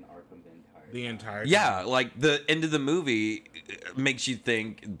in Arkham the The entire entire Yeah, like the end of the movie makes you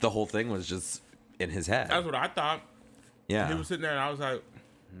think the whole thing was just in his head. That's what I thought. Yeah. He was sitting there, and I was like,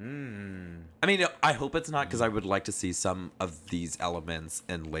 I mean, I hope it's not, because I would like to see some of these elements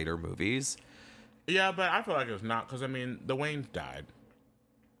in later movies. yeah, but I feel like it's not, because, I mean, the Waynes died.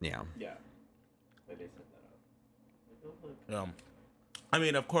 Yeah. Yeah. Like, they set that up. I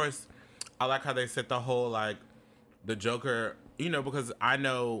mean, of course, I like how they set the whole, like, the Joker, you know, because I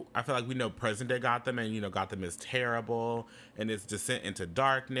feel like we know present day Gotham, and, you know, Gotham is terrible, and it's descent into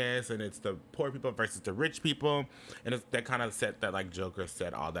darkness, and it's the poor people versus the rich people, and it's that kind of set that, like, Joker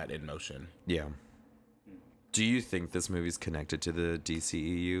set all that in motion. Yeah. Do you think this movie's connected to the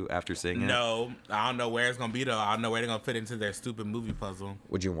DCEU after seeing it? No, I don't know where it's going to be, though. I don't know where they're going to fit into their stupid movie puzzle.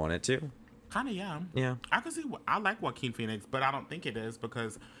 Would you want it to? Kind of, yeah. Yeah. I can see. I like Joaquin Phoenix, but I don't think it is,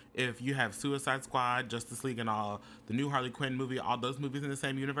 because if you have Suicide Squad, Justice League, and all the new Harley Quinn movie, all those movies in the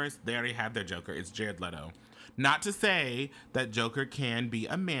same universe, they already have their Joker. It's Jared Leto. Not to say that Joker can be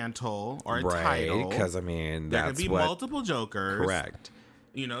a mantle or a title, because, I mean, there that's can be what... multiple Jokers. Correct.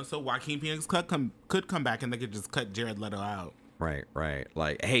 You know, so Joaquin Phoenix could come back, and they could just cut Jared Leto out. Right.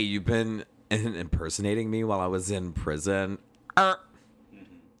 Like, hey, you've been impersonating me while I was in prison.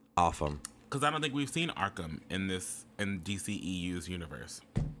 Awesome. Because I don't think we've seen Arkham in DCEU's universe.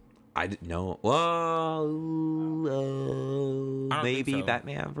 I didn't know. Whoa. I don't Maybe think so.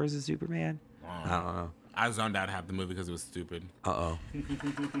 Batman versus Superman? I don't know. I zoned out half the movie because it was stupid. Uh-oh.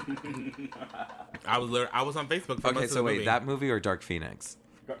 I was on Facebook for Okay, most of so the wait, movie. that movie or Dark Phoenix?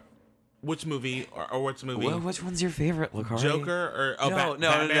 Which movie or which movie? Well, which one's your favorite, Lucari? Joker or No.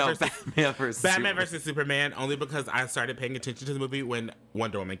 Batman versus Batman versus Superman, only because I started paying attention to the movie when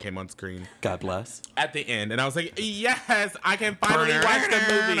Wonder Woman came on screen God bless. at the end, and I was like, yes, I can finally watch the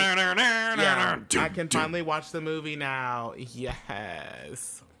movie. Yeah, I can finally watch the movie now.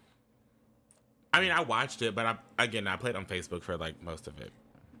 Yes. I mean, I watched it, but I played on Facebook for like most of it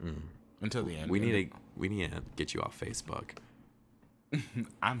until the end. We need to get you off Facebook.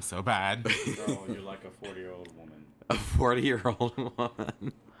 I'm so bad. Girl, you're like a 40-year-old woman. A 40-year-old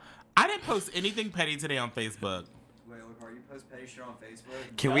woman. I didn't post anything petty today on Facebook. Wait, look, are you post petty shit on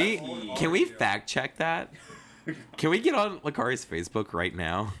Facebook? Can we fact check that? Can we get on Lucari's Facebook right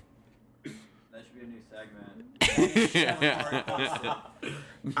now? That should be a new segment.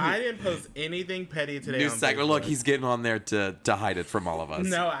 I didn't post anything petty today New on segment. Facebook. Look, he's getting on there to hide it from all of us.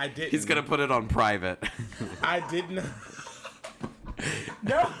 No, I didn't. He's gonna put it on private. I didn't.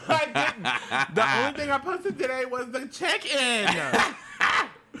 No, I didn't. The only thing I posted today was the check-in.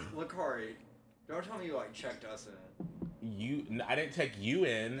 Lucari, don't tell me you like checked us in. I didn't check you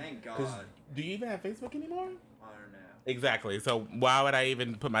in. Thank 'cause God. Do you even have Facebook anymore? I don't know. Exactly. So why would I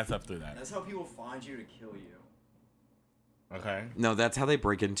even put myself through that? That's how people find you to kill you. Okay. No, that's how they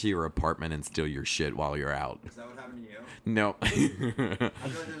break into your apartment and steal your shit while you're out. Is that what happened to you? No. I feel like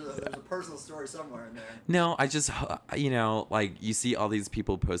there's a personal story somewhere in there. No, I just, like, you see all these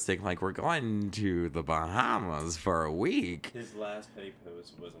people posting, like, we're going to the Bahamas for a week. His last petty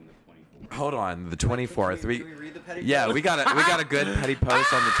post was on the 24th. Hold on, the 24th. Can we read the petty Yeah, post? we got a good petty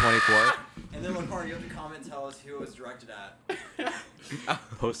post on the 24th. And then Lucari, you have to comment and tell us who it was directed at.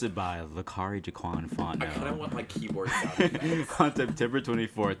 Posted by Lucari Jaquan Fontenot want my keyboard sound. on September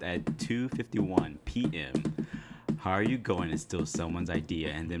 24th at 2:51 p.m. How are you going to steal someone's idea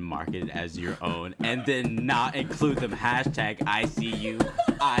and then market it as your own and then not include them? Hashtag I see you,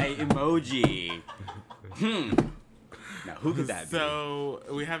 I emoji. Now, who could that be? So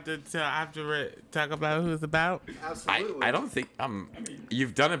we have to talk about who it's about. Absolutely. I don't think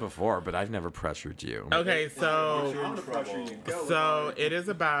you've done it before, but I've never pressured you. Okay, so I'm gonna pressure you. Go, so Lucari. it is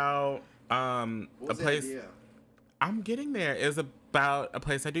about What a was the place. idea? I'm getting there. Is about a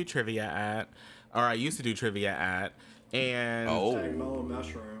place I do trivia at, or I used to do trivia at, and Hashtag Mellow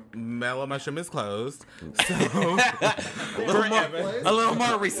Mushroom. Mellow Mushroom is closed. So a little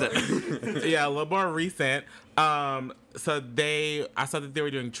more recent. yeah, a little more recent. So I saw that they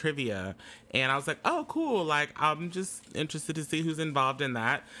were doing trivia, and I was like, oh, cool. Like, I'm just interested to see who's involved in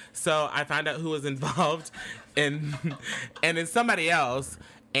that. So I found out who was involved, and it's somebody else.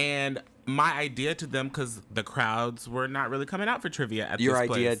 And my idea to them, because the crowds were not really coming out for trivia at Your this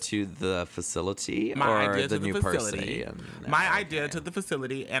place. idea to the facility My or idea the to the new facility. person? My idea to the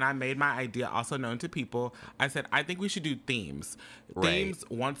facility, and I made my idea also known to people. I said, I think we should do themes. Right. Themes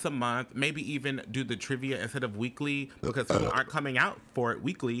once a month, maybe even do the trivia instead of weekly, because people aren't coming out for it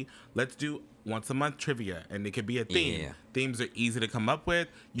weekly. Let's do once a month trivia, and it could be a theme. Yeah. Themes are easy to come up with.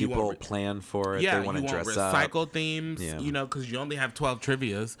 People plan for it. Yeah, they want to you won't dress up. recycle themes, Yeah. because you only have 12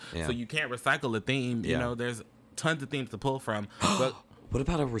 trivias, Yeah. so you can't recycle a theme. Yeah. There's tons of themes to pull from. But What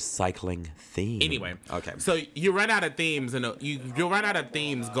about a recycling theme? anyway, Okay. So you run out of themes, and you'll run out of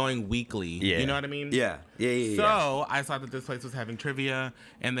themes going weekly. Yeah. You know what I mean? Yeah. So I saw that this place was having trivia,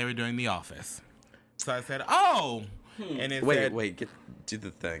 and they were doing The Office. So I said, "Oh," and it said, do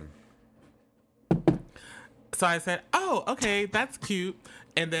the thing. So I said, "Oh, okay, that's cute."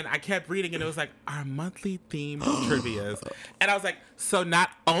 And then I kept reading, and it was like our monthly theme trivias. And I was like, so not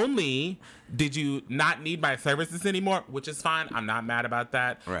only did you not need my services anymore, which is fine, I'm not mad about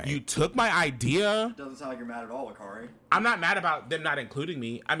that. Right. You took my idea. Doesn't sound like you're mad at all, Akari. I'm not mad about them not including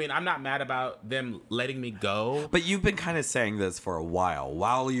me. I mean, I'm not mad about them letting me go. But you've been kind of saying this for a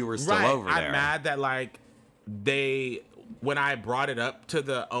while you were still over there. I'm mad that like when I brought it up to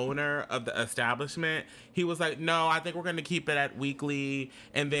the owner of the establishment, he was like, "No, I think we're going to keep it at weekly."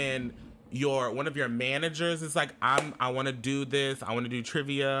 And then one of your managers is like, "I want to do this. I want to do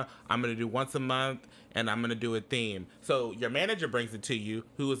trivia. I'm going to do once a month, and I'm going to do a theme." So your manager brings it to you,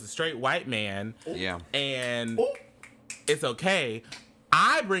 who is a straight white man. Yeah. And it's okay.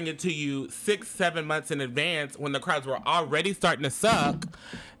 I bring it to you 6-7 months in advance when the crowds were already starting to suck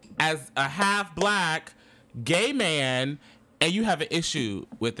as a half black gay man, and you have an issue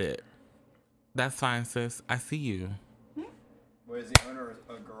with it. That's fine, sis. I see you. Wait, is the owner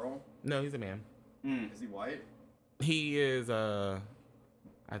a girl? No, he's a man. Is he white? He is I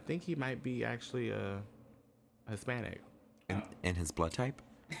think he might be actually Hispanic. And his blood type?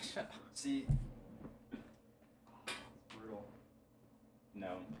 See, brutal.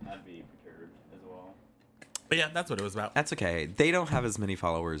 No, I'd be perturbed as well. But yeah, that's what it was about. That's okay. They don't have as many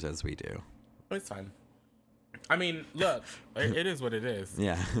followers as we do. It's fine. I mean, look, it is what it is.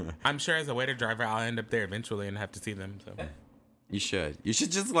 Yeah. I'm sure as a waiter driver, I'll end up there eventually and have to see them. So. You should. You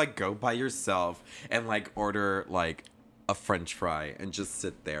should just like go by yourself and like order like a French fry and just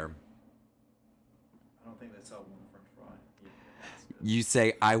sit there. I don't think they sell one French fry. You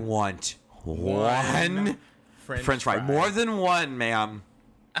say, I want one French fry. More than one, ma'am.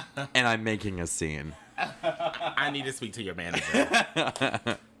 And I'm making a scene. I need to speak to your manager.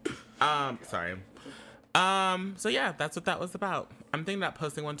 Sorry. So yeah, that's what that was about. I'm thinking about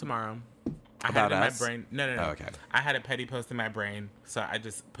posting one tomorrow. I About had it in us? my brain. No. Oh, okay. I had a petty post in my brain, so I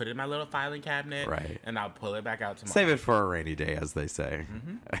just put it in my little filing cabinet. Right. And I'll pull it back out tomorrow. Save it for a rainy day, as they say.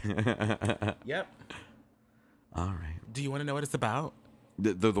 Yep. All right. Do you want to know what it's about?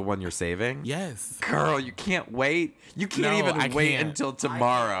 The one you're saving? Yes. Girl, you can't wait. You can't No, even I wait can't. until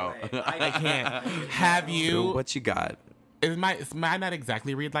tomorrow. I can't. Have you? What you got? It might not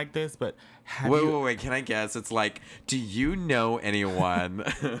exactly read like this, but have Wait, you? wait. Can I guess? It's like, do you know anyone?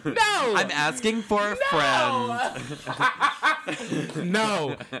 No! I'm asking for a friend.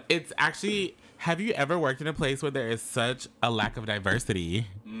 No, it's actually. Have you ever worked in a place where there is such a lack of diversity?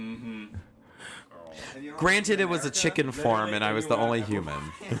 Have you ever Granted, been it to was a America? chicken farm, and I was the only human.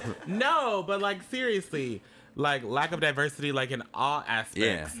 No, but like seriously, like lack of diversity, like in all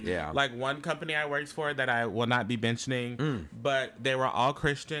aspects. Yeah. Like one company I worked for that I will not be mentioning, but they were all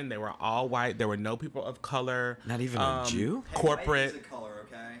Christian, they were all white, there were no people of color. Not even a Jew? Hey, Corporate. white is a color,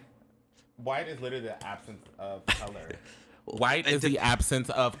 okay? White is literally the absence of color. White is the absence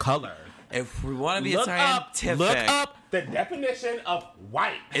of color. If we want to be Look scientific, up the definition of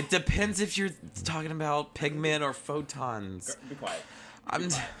white. it depends if you're talking about pigment or photons. Be quiet. I'm.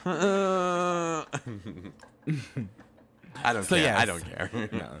 I don't So, care. yes. I don't care.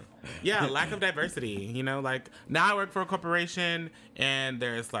 No. Yeah, lack of diversity. You know, like now I work for a corporation and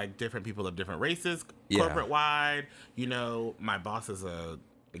there's like different people of different races, Yeah. corporate wide. You know, my boss is a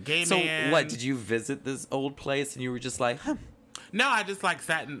gay So man. what? Did you visit this old place and you were just like, huh? No, I just like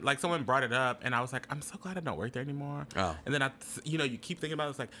sat and like someone brought it up and I was like, I'm so glad I don't work there anymore. Oh. And then you keep thinking about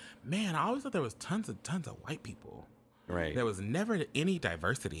it, it's like, man, I always thought there was tons of white people. Right. There was never any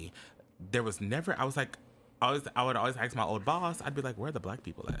diversity. There was never. I was like, I would always ask my old boss. I'd be like, "Where are the black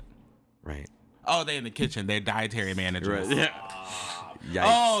people at?" Right. Oh, they in the kitchen. They're dietary managers. Right. Yikes.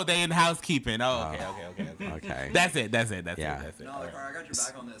 Oh, they in housekeeping. Oh, okay. Okay. That's it. That's it. Yeah. That's it. No, like, I got your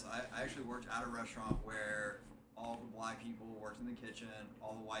back on this. I actually worked at a restaurant where all the black people worked in the kitchen,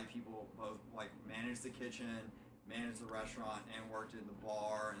 all the white people both like managed the kitchen, managed the restaurant, and worked in the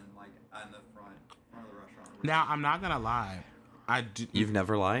bar and like in the front of the restaurant. Now, I'm not gonna lie. I do. You've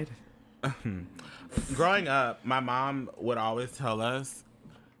never lied? Growing up, my mom would always tell us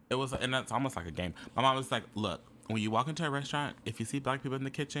and that's almost like a game. My mom was like, "Look, when you walk into a restaurant, if you see black people in the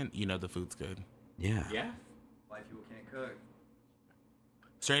kitchen, you know the food's good." Yeah. Yeah. White people can't cook.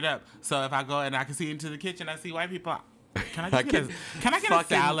 Straight up. So if I go and I can see into the kitchen, I see white people. Can I I just get a fucking-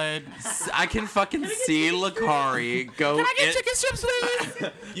 salad? I can fucking see Lakari go. Can I get in- chicken strips, please?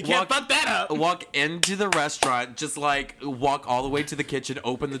 You can't fuck that up. Walk into the restaurant, just like walk all the way to the kitchen,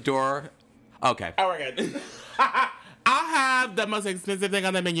 open the door. Okay. Oh, we're good. I'll have the most expensive thing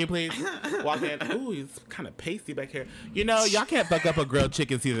on the menu, please. Walk in. Ooh, it's kind of pasty back here. You know, y'all can't fuck up a grilled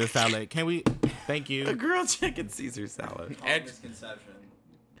chicken Caesar salad. Can we? Thank A you. grilled chicken Caesar salad. Common misconception.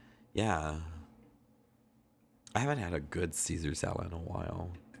 Yeah. I haven't had a good Caesar salad in a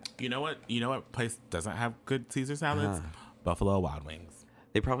while. You know what? You know what place doesn't have good Caesar salads? Huh. Buffalo Wild Wings.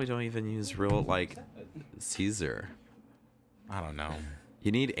 They probably don't even use real, like, Caesar. I don't know.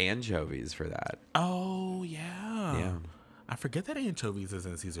 You need anchovies for that. Oh yeah. Yeah. I forget that anchovies is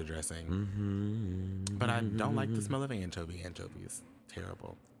in Caesar dressing. But I don't like the smell of anchovies.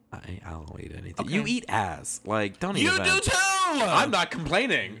 Terrible. I'll eat anything. Okay. You eat ass. Like, don't You even. do too. I'm not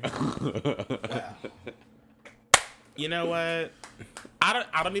complaining. You know what? I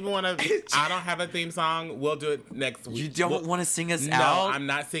don't even want to. I don't have a theme song. We'll do it next week. You don't want to sing us No, out? I'm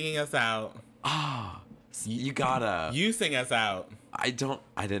not singing us out. You gotta. You sing us out. I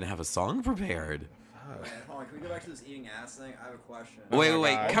didn't have a song prepared. Wait, hold on. Can we go back to this eating ass thing? I have a question. Wait.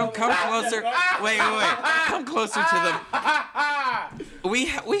 God. Come closer. Wait. Come closer to the. We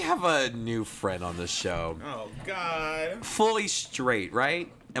have a new friend on the show. Oh God. Fully straight,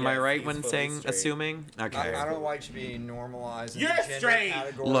 right? Am I Yes, right he's when fully saying, straight. assuming? Okay. I don't like to be normalized. You're into gender straight.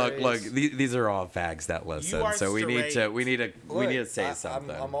 categories. Look. These are all fags that listen, are so we need straight. to say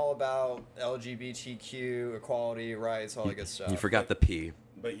something. I'm all about LGBTQ equality, rights, all that good stuff. You forgot the P.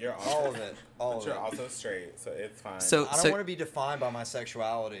 But you're all of it. All of You're it. also straight, so it's fine. So I don't want to be defined by my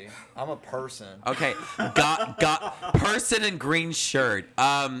sexuality. I'm a person. okay, got person in green shirt.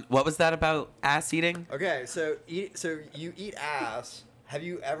 What was that about ass eating? Okay, so you eat ass. Have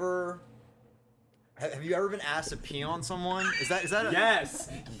you ever been asked to pee on someone? Is that a,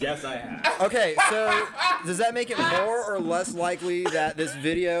 Yes, I have. Okay, so does that make it more or less likely that this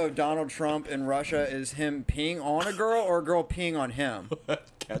video of Donald Trump in Russia is him peeing on a girl or a girl peeing on him?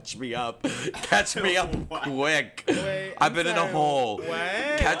 Catch me up. Catch me up quick. Wait, I've been in a sorry, hole. what?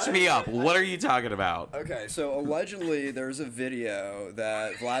 Catch me up. What are you talking about? Okay, so allegedly there's a video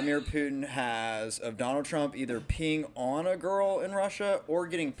that Vladimir Putin has of Donald Trump either peeing on a girl in Russia or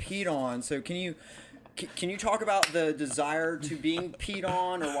getting peed on. So can you talk about the desire to being peed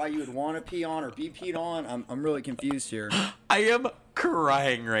on or why you would want to pee on or be peed on? I'm really confused here. I am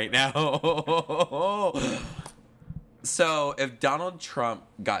crying right now. So, if Donald Trump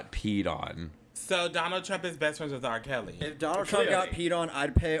got peed on, So Donald Trump is best friends with R. Kelly. If Donald Trump got peed on,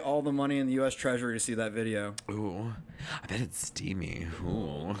 I'd pay all the money in the U.S. Treasury to see that video. ooh, I bet it's steamy.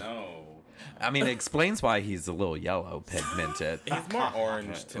 Ooh. No. I mean, it explains why he's a little yellow, pigmented. He's more orange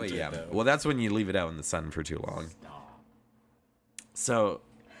Well, tinted yeah. though. Well, that's when you leave it out in the sun for too long. So,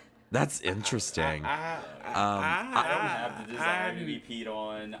 that's interesting. I don't have the desire to be peed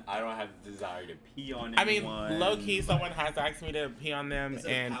on. I don't have the desire to pee on I mean, anyone. low key, someone has asked me to pee on them, Is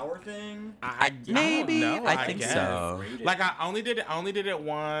it and a power thing? Maybe. don't know, I think guess. so. Like I only did it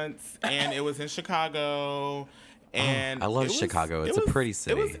once, and it was in Chicago. And I love it was- Chicago. it It's a was- pretty It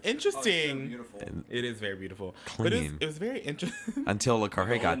city. was Oh, it's so interesting. beautiful. It is very beautiful. Clean. But it was very interesting. Until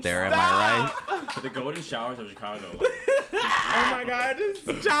Lakari got there, am I right? The golden showers of Chicago. Oh my God!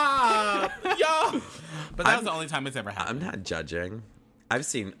 Stop, yo. But that was the only time it's ever I'm happened. not judging.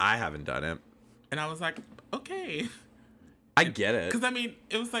 I haven't done it. And I was like, okay. I get it. Because I mean,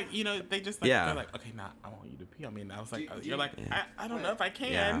 it was like, you know, they just like, Yeah. they're like, okay, nah, I want you to pee on me. And I was like, Do you're you- like, I don't know if I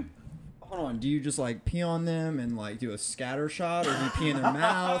can. Yeah. Hold on, do you just like pee on them and like do a scatter shot, or do you pee in their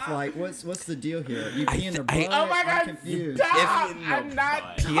mouth? Like, what's the deal here? You pee in their butt? Oh my God! I'm confused. Stop! If- I'm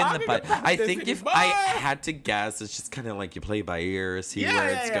not Pee in the talking butt. about I this think if anymore. I had to guess, it's just kind of like you play by ear, see Yeah,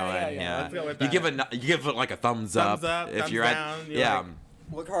 where yeah, it's yeah, going. yeah. Let's go with You that. give it like a thumbs up. Thumbs up, if thumbs you're down, at you're yeah. like,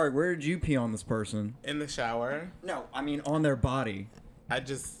 Lakari, where did you pee on this person? In the shower, No, I mean on their body. they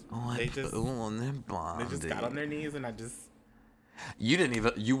just got on their knees, and I just.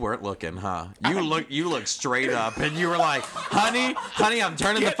 You weren't looking, huh? You looked straight up, and you were like, honey, I'm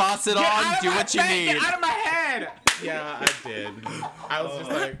turning the faucet on. Do what you need. Get out of my head. Yeah, I did. I was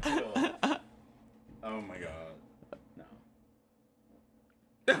just like, Oh my god.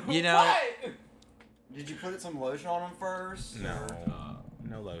 No. You know. Did you put some lotion on them first?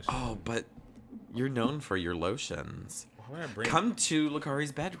 no lotion. Oh, but you're known for your lotions. Why would I bring? Come to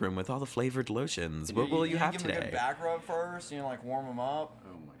Lakari's bedroom with all the flavored lotions. What will you have give them a today? good back rub first, like warm them up.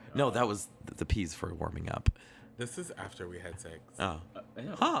 Oh my god. No, that was the peas for warming up. This is after we had sex. Oh.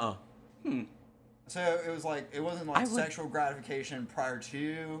 Yeah. Huh. So it was like, it wasn't I like would- sexual gratification prior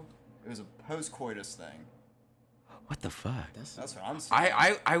to, it was a post-coitus thing. What the fuck? That's what I'm saying.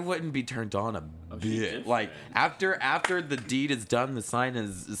 I wouldn't be turned on a she's bit. different. Like after the deed is done, the sign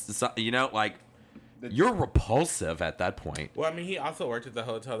is like you're repulsive at that point. Well, I mean, he also worked at the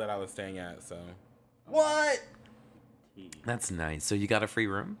hotel that I was staying at, so. What? That's nice. So you got a free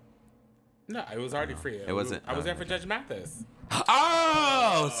room? No, it was already free. It wasn't- I was oh, there for Judge Mathis.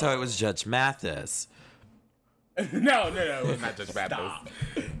 Oh, so it was Judge Mathis. No, it was not Judge Mathis.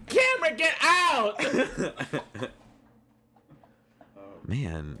 Cameron, get out!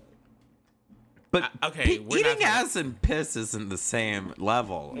 Man. But okay, we're not eating ass and piss isn't the same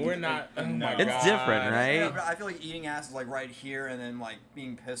level. We're not. Oh my It's God. different, Yeah, right? but I feel like eating ass is like right here, and then like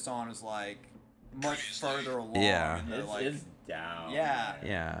being pissed on is like much further along. Yeah. in the, like, It's down. yeah.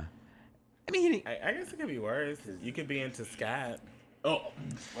 Yeah. I mean, I guess it could be worse. You could be into scat. Oh.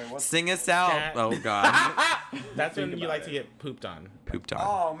 Wait, what's? sing us out. Cat. Oh God, That's when Think you about like it. to get pooped on. pooped on.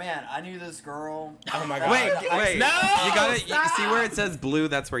 Oh man, I knew this girl. Oh my God. Wait. No! You gotta Stop! see where it says blue.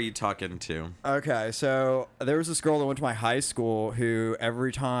 That's where you talking to. Okay, so there was this girl that went to my high school who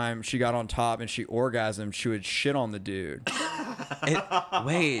every time she got on top and she orgasmed, she would shit on the dude.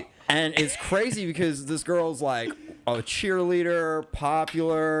 Wait. And it's crazy because this girl's like a cheerleader,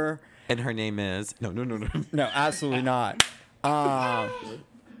 popular. And her name is no. No, absolutely not. And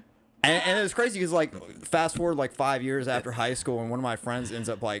it was crazy because like fast forward like 5 years after high school, and one of my friends ends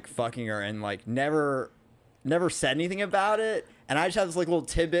up like fucking her and like never said anything about it. And I just had this like little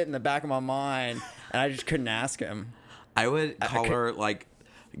tidbit in the back of my mind, and I just couldn't ask him. I would call her like,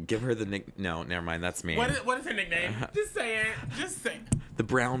 give her the nick. No, never mind. That's me. What is her nickname? Just say it. Just say it. The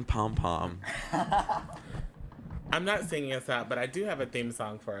brown pom pom. I'm not singing us out, but I do have a theme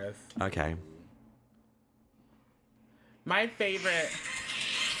song for us. Okay. My favorite.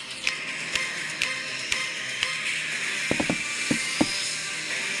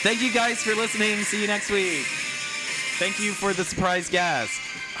 Thank you guys for listening. See you next week. Thank you for the surprise guest.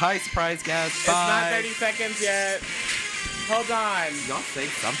 Hi, surprise guest. It's Bye. not 30 seconds yet. Hold on. Y'all say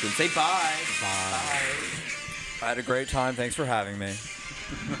something. Say bye. I had a great time. Thanks for having me.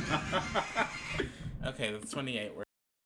 Okay, that's 28.